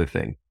 That's the other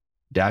thing.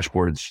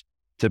 Dashboards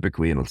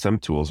typically, and some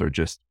tools are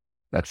just,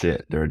 that's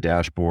it. They're a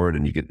dashboard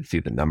and you get to see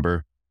the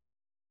number.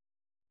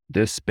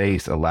 This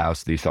space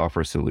allows these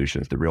software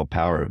solutions, the real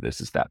power of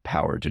this is that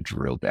power to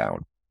drill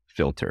down,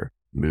 filter,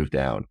 move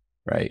down,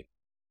 right?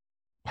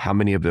 How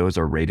many of those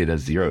are rated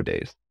as 0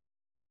 days?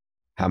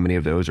 How many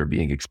of those are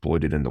being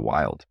exploited in the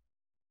wild?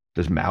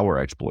 Does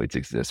malware exploits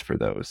exist for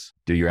those?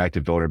 Do your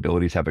active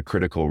vulnerabilities have a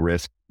critical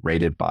risk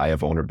rated by a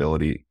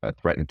vulnerability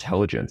threat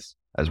intelligence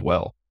as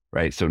well,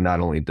 right? So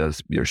not only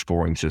does your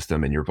scoring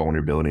system and your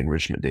vulnerability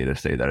enrichment data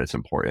say that it's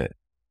important,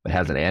 but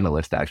has an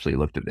analyst actually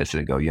looked at this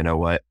and go, you know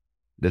what?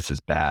 This is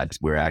bad.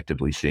 We're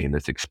actively seeing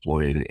this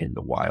exploited in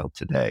the wild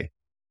today.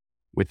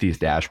 With these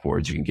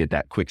dashboards, you can get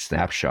that quick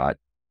snapshot,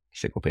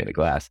 single pane of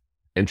glass,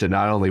 into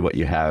not only what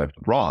you have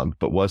wrong,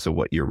 but also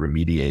what you're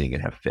remediating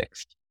and have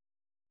fixed.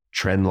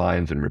 Trend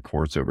lines and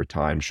reports over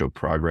time show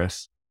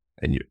progress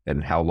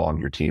and how long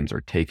your teams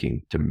are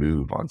taking to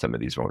move on some of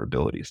these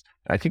vulnerabilities.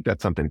 And I think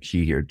that's something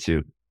key here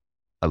too.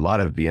 A lot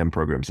of VM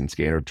programs and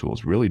scanner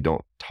tools really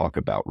don't talk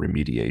about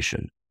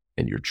remediation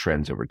and your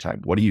trends over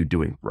time. What are you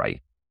doing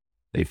right?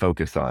 They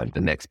focus on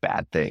the next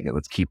bad thing and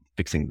let's keep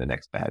fixing the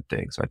next bad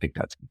thing. So I think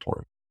that's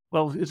important.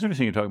 Well, it's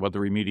interesting you talk about the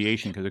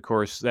remediation because, of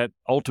course, that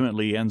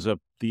ultimately ends up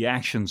the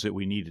actions that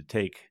we need to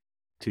take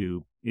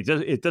to,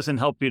 it doesn't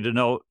help you to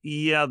know,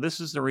 yeah, this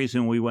is the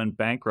reason we went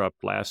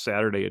bankrupt last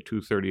Saturday at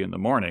 2:30 in the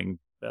morning.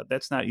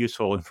 That's not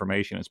useful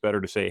information. It's better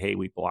to say, hey,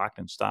 we blocked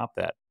and stopped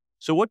that.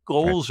 So what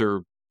goals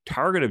or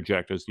target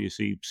objectives do you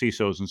see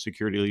CISOs and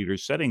security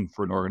leaders setting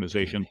for an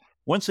organization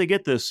once they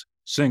get this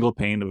single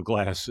pane of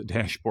glass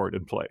dashboard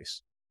in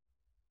place?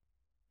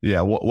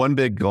 Yeah, one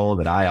big goal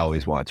that I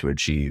always want to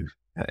achieve,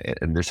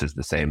 and this is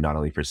the same not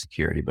only for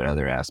security, but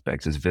other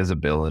aspects, is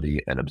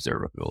visibility and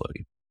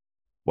observability.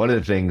 One of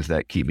the things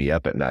that keep me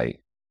up at night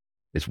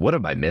is what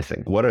am I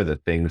missing? What are the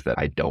things that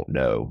I don't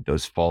know?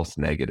 Those false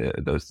negative,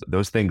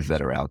 those things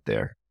that are out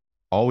there,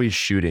 always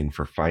shooting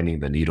for finding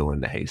the needle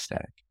in the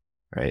haystack,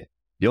 right?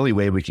 The only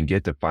way we can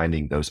get to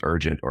finding those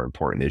urgent or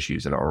important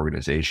issues in our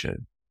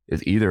organization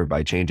is either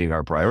by changing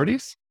our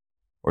priorities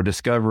or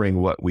discovering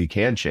what we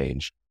can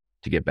change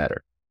to get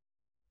better.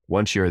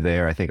 Once you're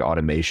there, I think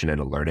automation and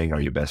alerting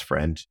are your best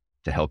friend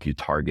to help you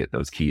target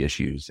those key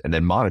issues and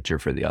then monitor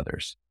for the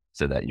others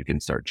so that you can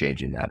start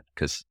changing that,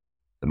 because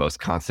the most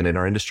constant in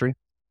our industry.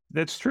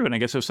 That's true. And I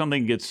guess if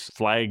something gets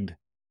flagged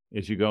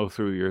as you go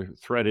through your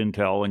threat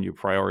intel and you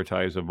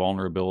prioritize a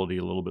vulnerability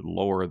a little bit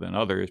lower than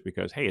others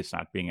because, hey, it's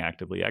not being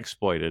actively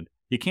exploited,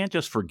 you can't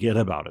just forget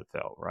about it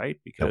though, right?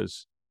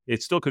 Because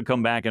it still could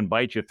come back and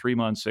bite you 3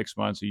 months, 6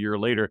 months, a year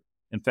later.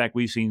 In fact,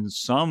 we've seen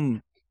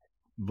some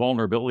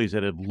vulnerabilities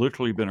that have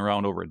literally been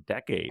around over a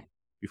decade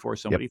before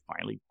somebody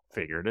finally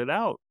figured it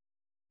out.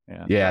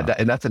 And,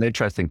 and that's an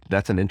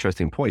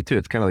interesting point too.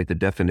 It's kind of like the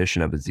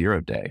definition of a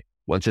 0 day.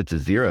 Once it's a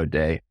 0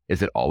 day,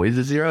 is it always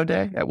a 0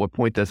 day? At what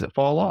point does it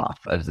fall off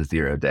as a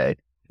 0 day?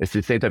 It's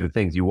the same type of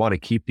things. You want to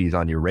keep these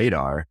on your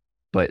radar,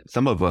 but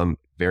some of them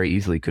very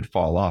easily could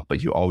fall off,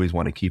 but you always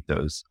want to keep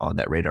those on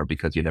that radar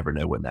because you never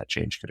know when that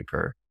change could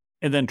occur.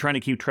 And then trying to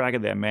keep track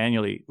of that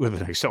manually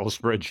with an Excel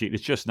spreadsheet,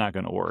 it's just not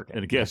going to work.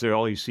 And I guess there are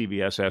all these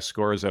CVSS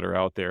scores that are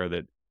out there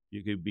that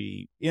you could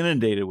be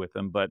inundated with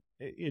them, but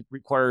it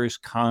requires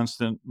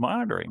constant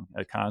monitoring,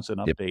 a constant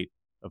update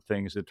of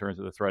things in terms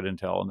of the threat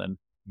intel, and then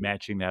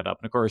matching that up.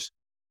 And of course,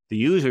 the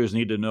users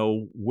need to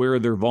know where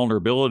their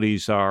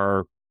vulnerabilities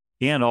are.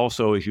 And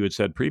also, as you had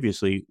said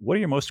previously, what are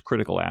your most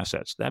critical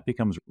assets? That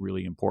becomes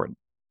really important.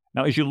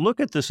 Now, as you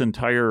look at this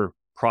entire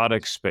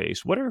product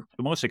space, what are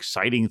the most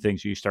exciting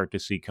things you start to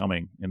see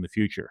coming in the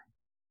future?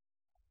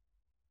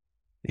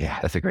 Yeah,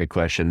 that's a great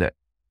question.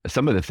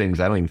 Some of the things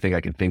I don't even think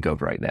I can think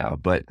of right now,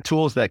 but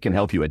tools that can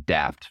help you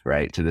adapt,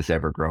 right, to this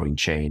ever-growing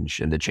change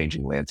and the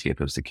changing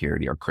landscape of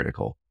security are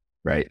critical,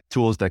 right?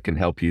 Tools that can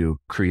help you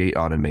create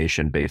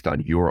automation based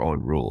on your own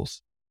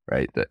rules,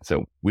 right?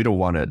 So we don't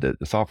want the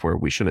software,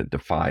 we shouldn't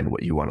define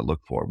what you want to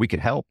look for. We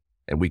can help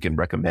and we can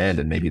recommend,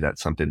 and maybe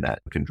that's something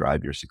that can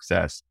drive your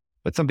success,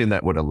 but something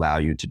that would allow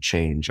you to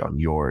change on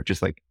your,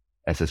 just like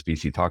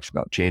SSBC talks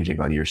about, changing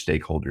on your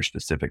stakeholder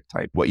specific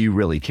type. What you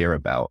really care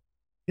about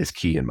is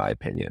key, in my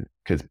opinion,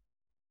 because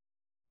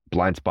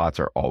blind spots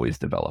are always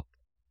developed.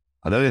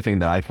 Another thing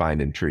that I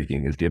find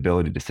intriguing is the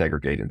ability to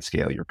segregate and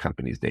scale your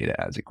company's data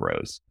as it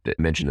grows. I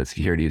mentioned that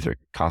securities are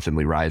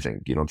constantly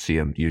rising. You don't see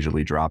them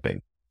usually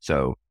dropping.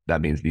 So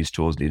that means these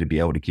tools need to be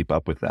able to keep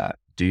up with that.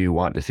 Do you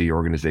want to see your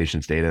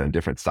organization's data in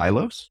different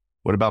silos?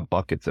 What about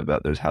buckets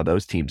about how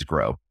those teams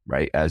grow,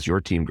 right? As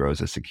your team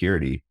grows as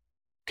security,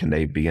 can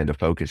they begin to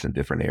focus in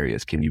different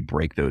areas? Can you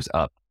break those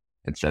up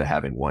instead of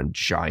having one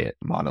giant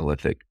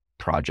monolithic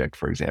project,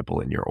 for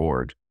example, in your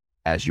org?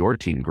 As your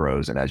team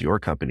grows and as your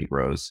company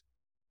grows,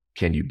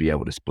 can you be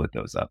able to split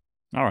those up?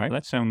 All right,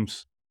 that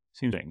seems.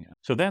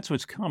 So that's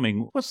what's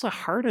coming. What's the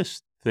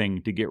hardest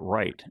thing to get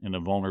right in a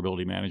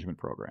vulnerability management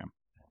program?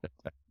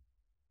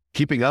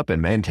 Keeping up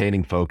and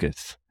maintaining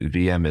focus.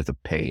 VM is a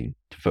pain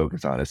to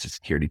focus on as the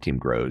security team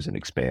grows and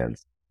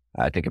expands.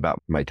 I think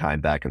about my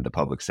time back in the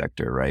public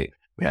sector, right?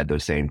 We had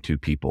those same two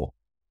people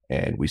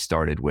and we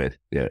started with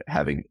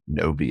having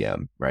no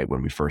VM, right?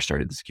 When we first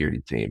started the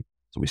security team.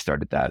 So we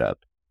started that up,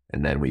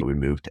 and then we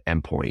moved to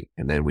endpoint,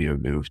 and then we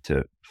moved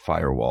to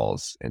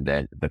firewalls, and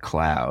then the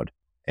cloud.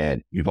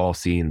 And you've all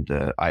seen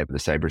the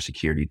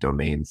cybersecurity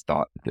domains,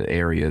 the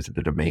areas,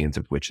 the domains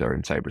of which are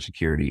in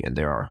cybersecurity, and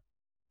there are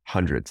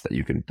hundreds that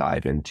you can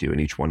dive into, and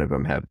each one of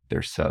them have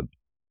their sub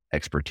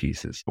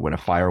expertises. When a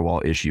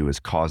firewall issue is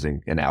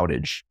causing an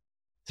outage,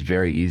 it's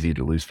very easy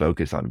to lose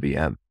focus on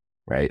VM,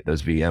 right?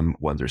 Those VM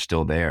ones are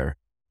still there.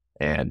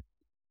 And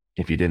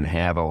if you didn't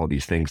have all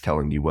these things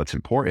telling you what's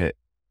important,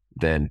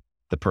 then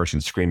the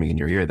person screaming in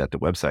your ear that the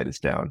website is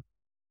down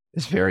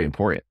is very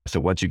important. So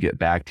once you get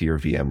back to your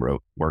VM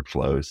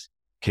workflows,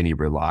 can you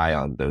rely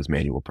on those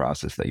manual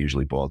processes that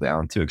usually boil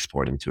down to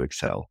exporting to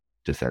Excel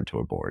to send to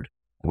a board?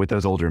 With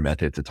those older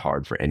methods, it's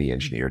hard for any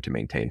engineer to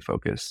maintain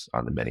focus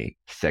on the many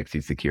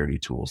sexy security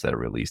tools that are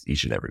released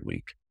each and every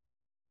week.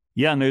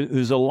 Yeah, and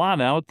there's a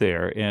lot out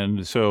there.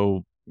 And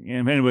so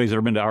in many ways,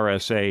 I've been to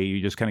RSA,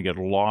 you just kind of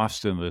get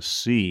lost in the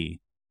sea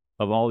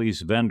of all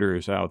these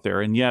vendors out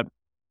there. And yet,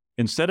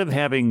 instead of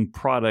having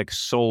products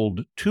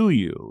sold to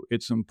you,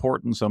 it's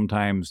important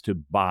sometimes to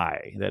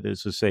buy. That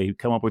is to say,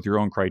 come up with your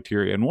own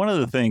criteria. And one of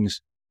the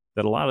things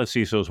that a lot of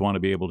CISOs want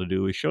to be able to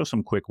do is show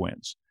some quick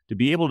wins, to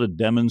be able to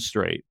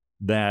demonstrate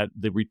that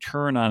the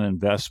return on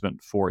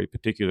investment for a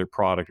particular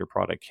product or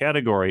product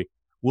category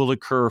will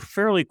occur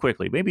fairly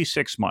quickly, maybe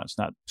 6 months,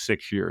 not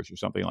 6 years or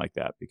something like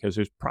that, because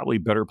there's probably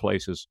better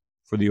places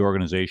for the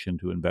organization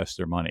to invest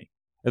their money.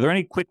 Are there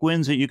any quick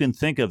wins that you can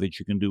think of that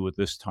you can do with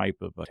this type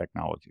of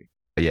technology?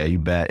 Yeah, you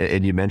bet.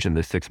 And you mentioned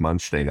the 6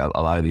 months thing. A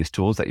lot of these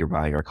tools that you're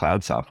buying are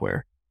cloud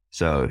software.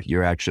 So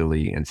you're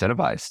actually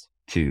incentivized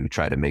to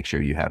try to make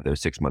sure you have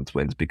those 6 months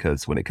wins,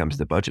 because when it comes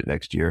to budget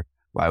next year,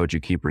 why would you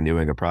keep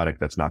renewing a product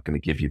that's not going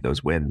to give you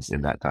those wins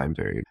in that time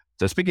period?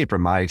 So speaking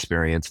from my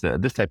experience,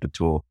 this type of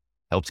tool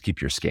helps keep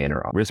your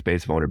scanner on.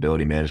 Risk-based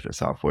vulnerability management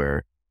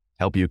software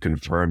help you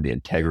confirm the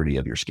integrity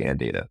of your scan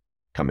data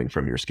coming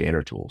from your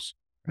scanner tools,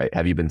 right?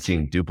 Have you been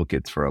seeing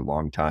duplicates for a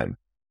long time?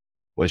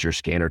 Was your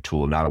scanner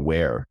tool not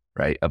aware,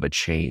 right, of a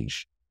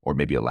change, or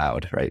maybe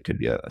allowed, right? It could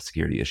be a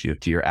security issue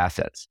to your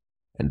assets,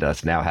 and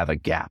thus now have a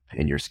gap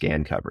in your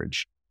scan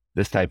coverage.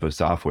 This type of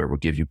software will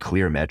give you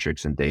clear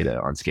metrics and data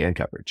on scan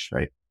coverage,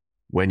 right?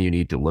 When you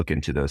need to look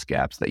into those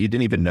gaps that you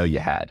didn't even know you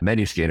had.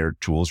 Many scanner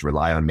tools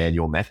rely on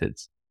manual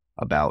methods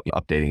about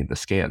updating the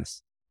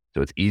scans.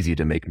 So it's easy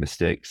to make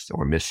mistakes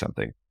or miss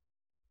something.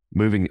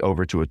 Moving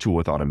over to a tool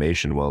with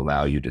automation will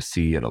allow you to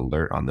see and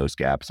alert on those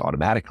gaps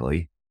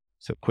automatically,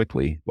 so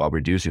quickly, while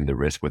reducing the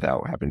risk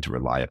without having to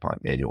rely upon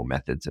manual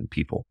methods and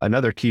people.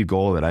 Another key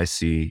goal that I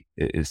see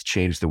is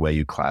change the way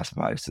you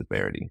classify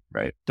severity,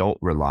 right? Don't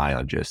rely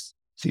on just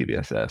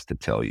CVSS to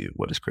tell you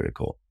what is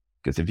critical.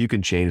 Because if you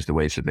can change the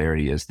way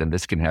severity is, then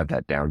this can have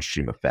that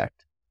downstream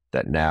effect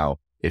that now,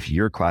 if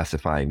you're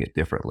classifying it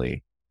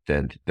differently,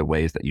 then the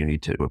ways that you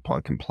need to apply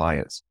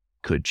compliance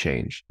could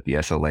change. The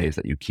SLAs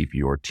that you keep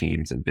your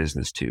teams and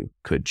business to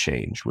could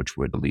change, which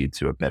would lead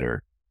to a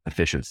better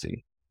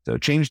efficiency. So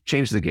change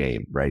the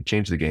game, right?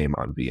 Change the game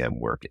on VM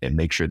work and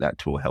make sure that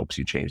tool helps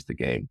you change the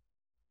game.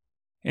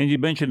 And you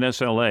mentioned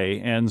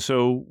SLA. And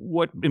so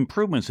what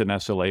improvements in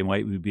SLA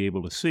might we be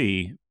able to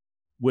see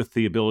with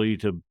the ability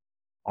to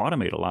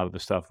automate a lot of the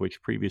stuff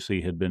which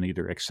previously had been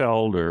either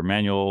Excel'd or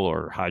manual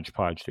or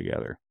hodgepodge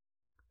together?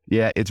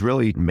 Yeah, it's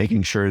really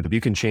making sure that if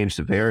you can change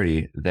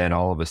severity, then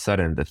all of a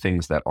sudden the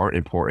things that aren't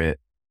important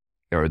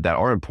or that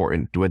are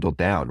important dwindle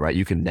down, right?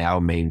 You can now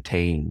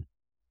maintain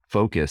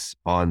focus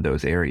on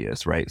those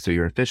areas, right? So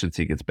your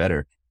efficiency gets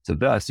better. So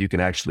thus you can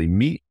actually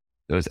meet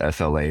those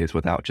SLAs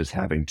without just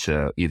having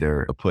to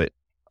either put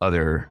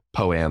other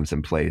POAMs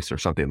in place or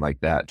something like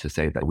that to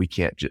say that we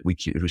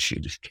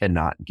just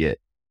cannot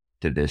get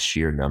to this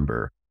sheer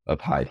number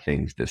of high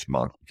things this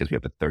month because we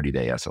have a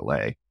 30-day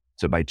SLA.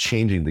 So by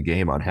changing the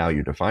game on how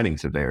you're defining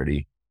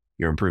severity,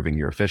 you're improving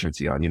your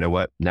efficiency on, you know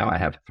what, now I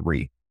have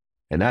 3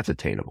 and that's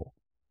attainable,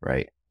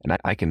 right? And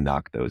I can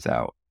knock those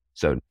out.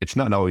 So it's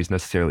not always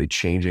necessarily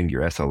changing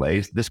your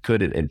SLAs. This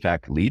could, in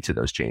fact, lead to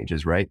those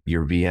changes, right?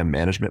 Your VM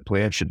management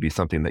plan should be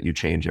something that you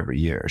change every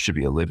year. It should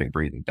be a living,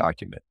 breathing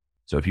document.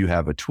 So if you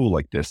have a tool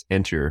like this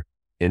enter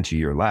into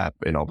your lap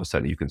and all of a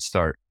sudden you can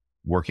start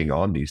working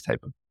on these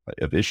type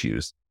of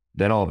issues,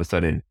 then all of a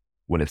sudden,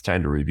 when it's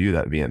time to review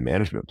that VM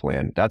management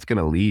plan, that's going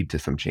to lead to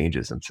some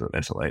changes in some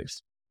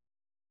SLAs.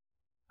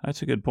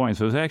 That's a good point.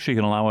 So it's actually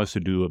going to allow us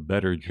to do a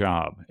better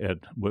job at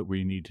what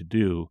we need to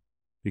do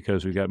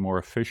because we've got more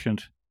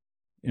efficient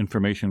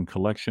information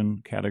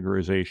collection,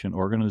 categorization,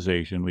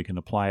 organization. We can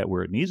apply it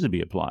where it needs to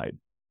be applied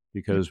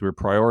because we're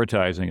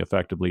prioritizing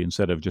effectively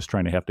instead of just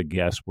trying to have to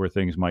guess where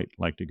things might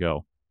like to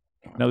go.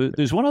 Now,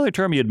 there's one other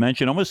term you had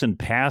mentioned almost in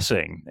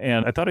passing,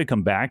 and I thought I'd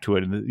come back to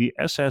it, the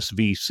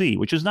SSVC,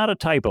 which is not a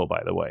typo,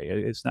 by the way.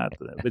 It's not,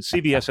 but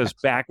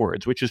CVSS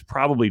backwards, which is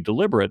probably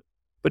deliberate.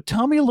 But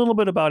tell me a little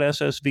bit about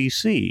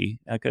SSVC,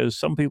 because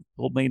some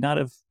people may not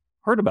have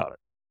heard about it.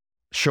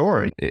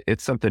 Sure.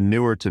 It's something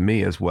newer to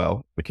me as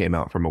well. It came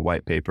out from a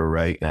white paper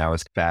right now.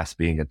 It's fast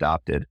being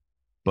adopted.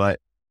 But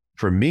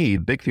for me,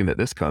 the big thing that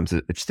this comes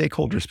is it's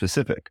stakeholder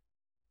specific.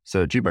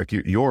 So G-Mark,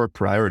 your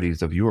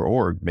priorities of your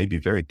org may be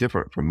very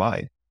different from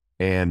mine.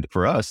 And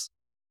for us,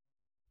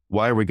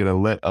 why are we going to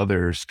let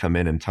others come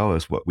in and tell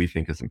us what we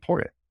think is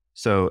important?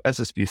 So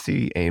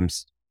SSVC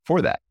aims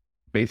for that.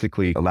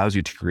 Basically allows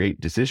you to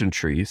create decision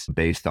trees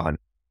based on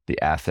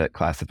the asset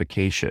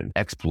classification,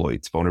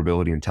 exploits,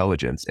 vulnerability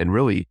intelligence, and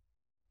really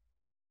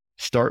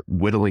start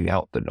whittling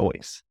out the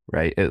noise,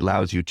 right? It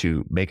allows you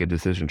to make a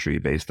decision tree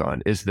based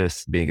on, is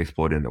this being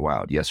exploited in the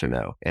wild? Yes or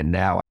no? And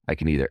now I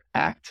can either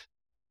act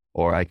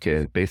or I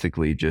can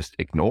basically just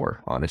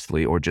ignore,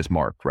 honestly, or just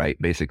mark, right?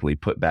 Basically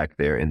put back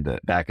into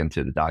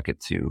the docket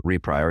to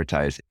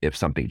reprioritize if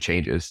something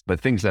changes, but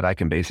things that I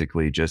can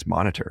basically just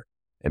monitor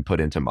and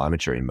put into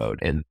monitoring mode.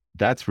 And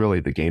that's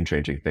really the game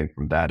changing thing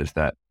from that is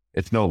that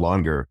it's no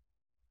longer,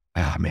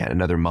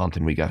 another month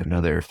and we got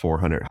another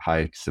 400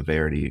 high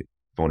severity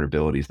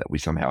vulnerabilities that we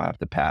somehow have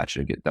to patch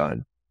and get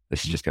done.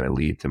 This is just going to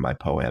lead to my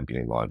POAM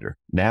getting longer.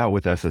 Now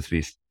with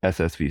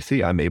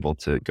SSVC, I'm able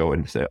to go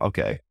and say,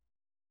 okay,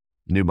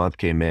 new month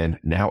came in.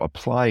 Now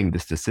applying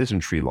this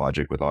decision tree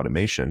logic with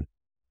automation,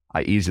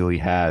 I easily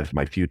have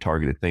my few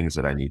targeted things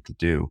that I need to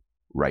do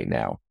right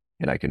now,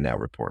 and I can now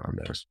report on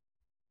those.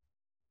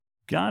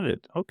 Got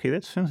it. Okay,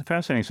 that's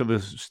fascinating. So the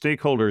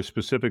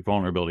stakeholder-specific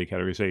vulnerability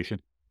categorization.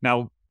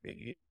 Now,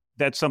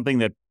 that's something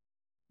that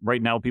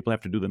right now people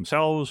have to do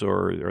themselves,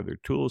 or are there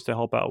tools to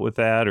help out with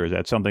that? Or is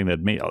that something that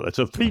that's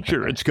a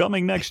feature? It's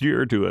coming next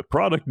year to a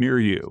product near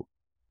you.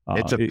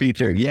 It's a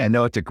feature. Yeah,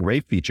 no, it's a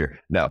great feature.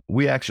 No,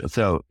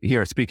 so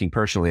here, speaking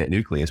personally at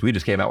Nucleus, we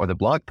just came out with a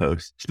blog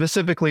post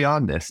specifically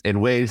on this in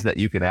ways that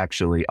you can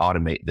actually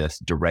automate this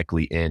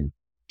directly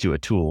into a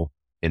tool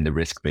in the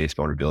risk-based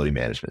vulnerability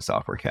management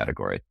software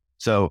category.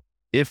 So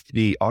if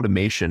the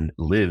automation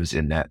lives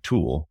in that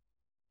tool,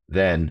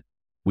 then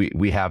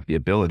we have the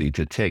ability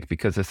to take,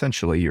 because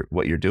essentially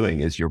what you're doing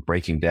is you're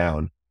breaking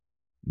down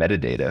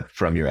metadata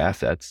from your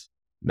assets,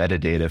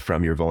 metadata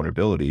from your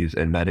vulnerabilities,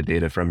 and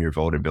metadata from your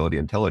vulnerability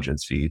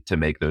intelligence feed to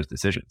make those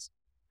decisions,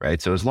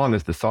 right? So as long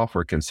as the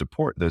software can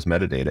support those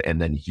metadata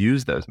and then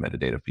use those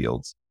metadata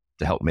fields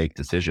to help make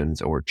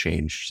decisions or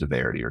change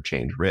severity or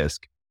change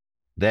risk,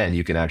 then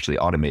you can actually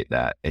automate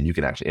that and you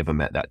can actually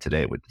implement that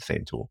today with the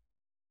same tool.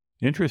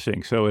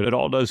 Interesting. So it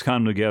all does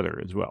come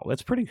together as well.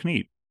 That's pretty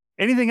neat.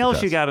 Anything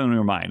else you got on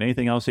your mind?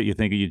 Anything else that you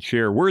think you'd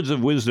share? Words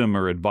of wisdom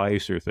or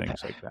advice or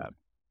things like that?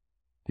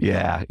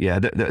 Yeah.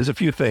 There's a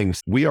few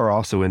things. We are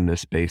also in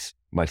this space.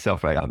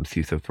 Myself, I'm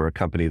CISO for a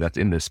company that's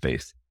in this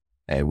space,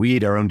 and we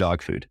eat our own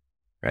dog food,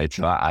 right?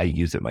 So I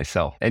use it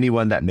myself.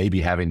 Anyone that may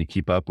be having to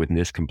keep up with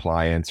NIST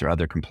compliance or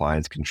other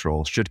compliance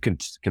controls should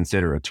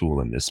consider a tool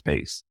in this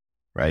space,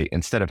 right?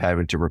 Instead of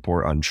having to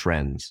report on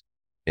trends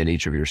in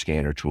each of your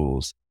scanner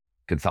tools,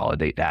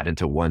 consolidate that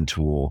into one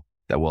tool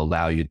that will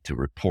allow you to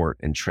report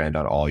and trend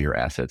on all your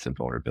assets and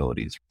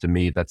vulnerabilities. To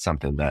me, that's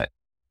something that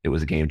it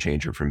was a game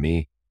changer for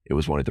me. It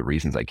was one of the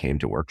reasons I came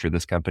to work for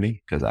this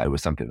company, because I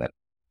was something that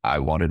I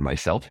wanted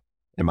myself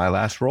in my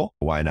last role.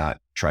 Why not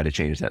try to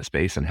change that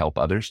space and help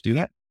others do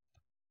that?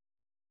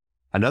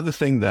 Another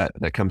thing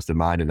that comes to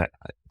mind, and that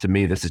to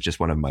me, this is just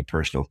one of my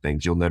personal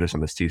things. You'll notice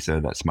I'm a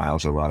CISO that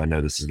smiles a lot. I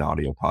know this is an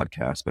audio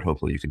podcast, but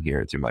hopefully you can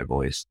hear it through my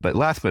voice. But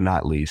last but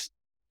not least,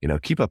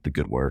 keep up the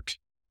good work.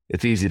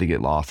 It's easy to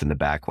get lost in the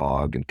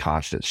backlog and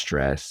constant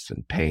stress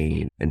and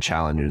pain and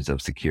challenges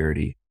of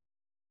security.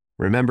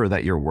 Remember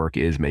that your work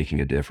is making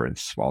a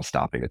difference while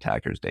stopping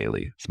attackers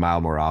daily.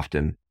 Smile more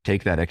often.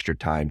 Take that extra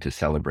time to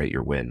celebrate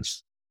your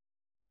wins.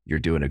 You're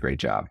doing a great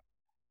job.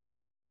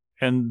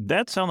 And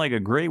that sounds like a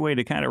great way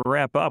to kind of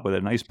wrap up with a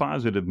nice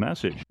positive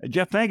message.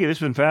 Jeff, thank you. This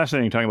has been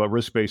fascinating talking about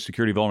risk-based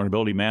security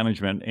vulnerability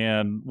management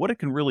and what it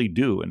can really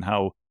do, and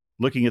how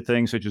looking at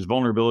things such as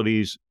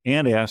vulnerabilities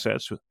and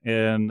assets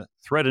and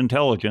threat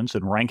intelligence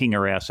and ranking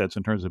our assets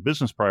in terms of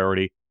business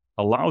priority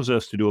allows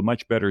us to do a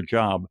much better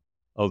job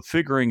of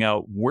figuring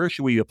out where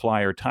should we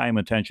apply our time,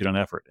 attention, and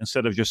effort,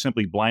 instead of just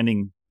simply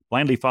blindly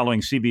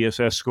following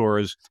CVSS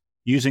scores,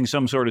 using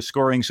some sort of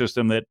scoring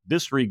system that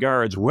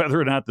disregards whether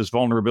or not this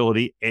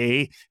vulnerability,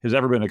 A, has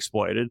ever been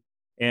exploited,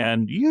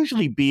 and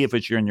usually B, if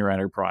it's in your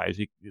enterprise.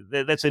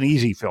 That's an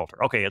easy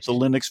filter. Okay, it's a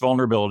Linux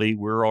vulnerability.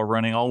 We're all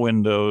running all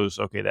Windows.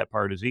 Okay, that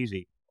part is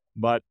easy.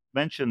 But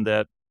mention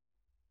that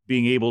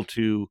being able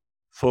to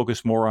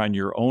focus more on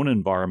your own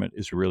environment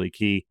is really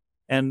key,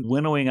 and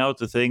winnowing out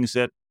the things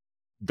that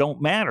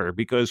don't matter,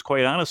 because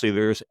quite honestly,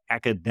 there's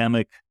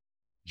academically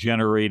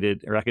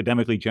generated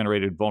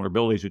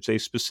vulnerabilities which say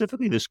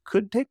specifically this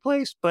could take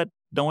place, but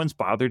no one's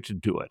bothered to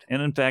do it. And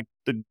in fact,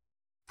 the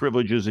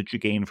privileges that you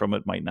gain from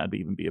it might not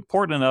even be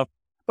important enough,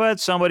 but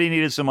somebody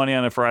needed some money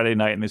on a Friday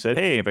night and they said,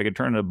 hey, if I could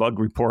turn in a bug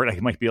report, I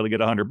might be able to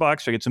get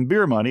 $100. I get some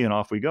beer money, and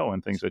off we go,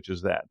 and things such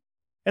as that.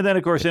 And then,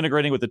 of course,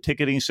 integrating with the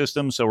ticketing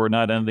system, so we're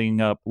not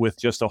ending up with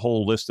just a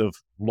whole list of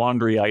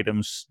laundry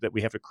items that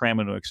we have to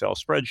cram into an Excel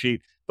spreadsheet,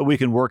 but we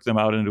can work them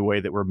out in a way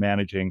that we're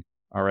managing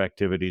our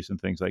activities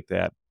and things like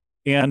that.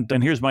 And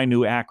here's my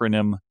new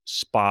acronym,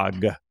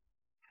 SPOG,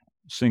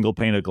 single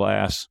pane of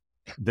glass,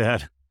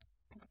 that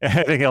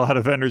I think a lot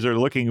of vendors are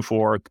looking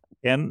for,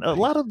 and a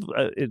lot of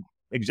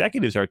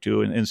executives are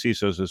too, and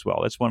CISOs as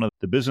well. That's one of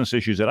the business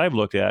issues that I've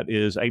looked at.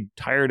 Is I'm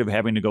tired of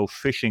having to go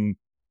fishing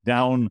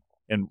down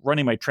and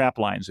running my trap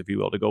lines, if you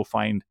will, to go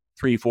find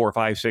 3, 4,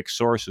 5, 6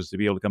 sources to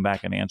be able to come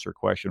back and answer a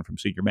question from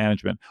senior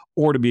management,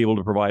 or to be able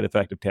to provide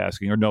effective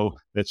tasking or know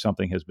that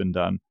something has been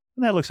done.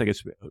 And that looks like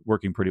it's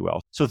working pretty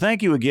well. So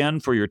thank you again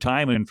for your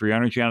time and for your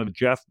energy on it.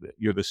 Jeff,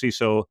 you're the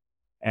CISO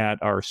at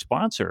our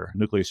sponsor,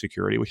 Nucleus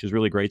Security, which is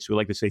really great. So we'd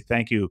like to say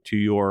thank you to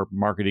your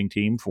marketing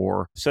team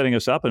for setting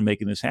us up and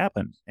making this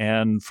happen.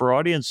 And for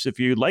audience, if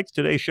you liked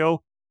today's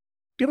show,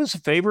 give us a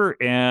favor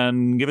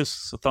and give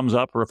us a thumbs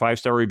up or a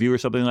 5-star review or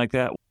something like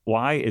that.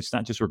 Why? It's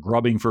not just we're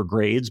grubbing for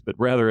grades, but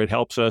rather it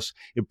helps us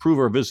improve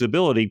our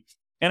visibility,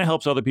 and it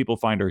helps other people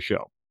find our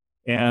show.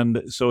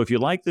 And so if you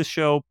like this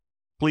show,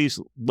 please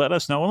let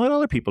us know and let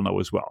other people know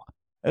as well.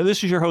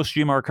 This is your host,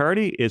 G. Mark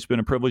Hardy. It's been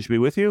a privilege to be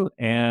with you,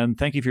 and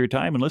thank you for your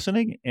time and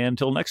listening. And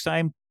until next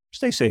time,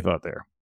 stay safe out there.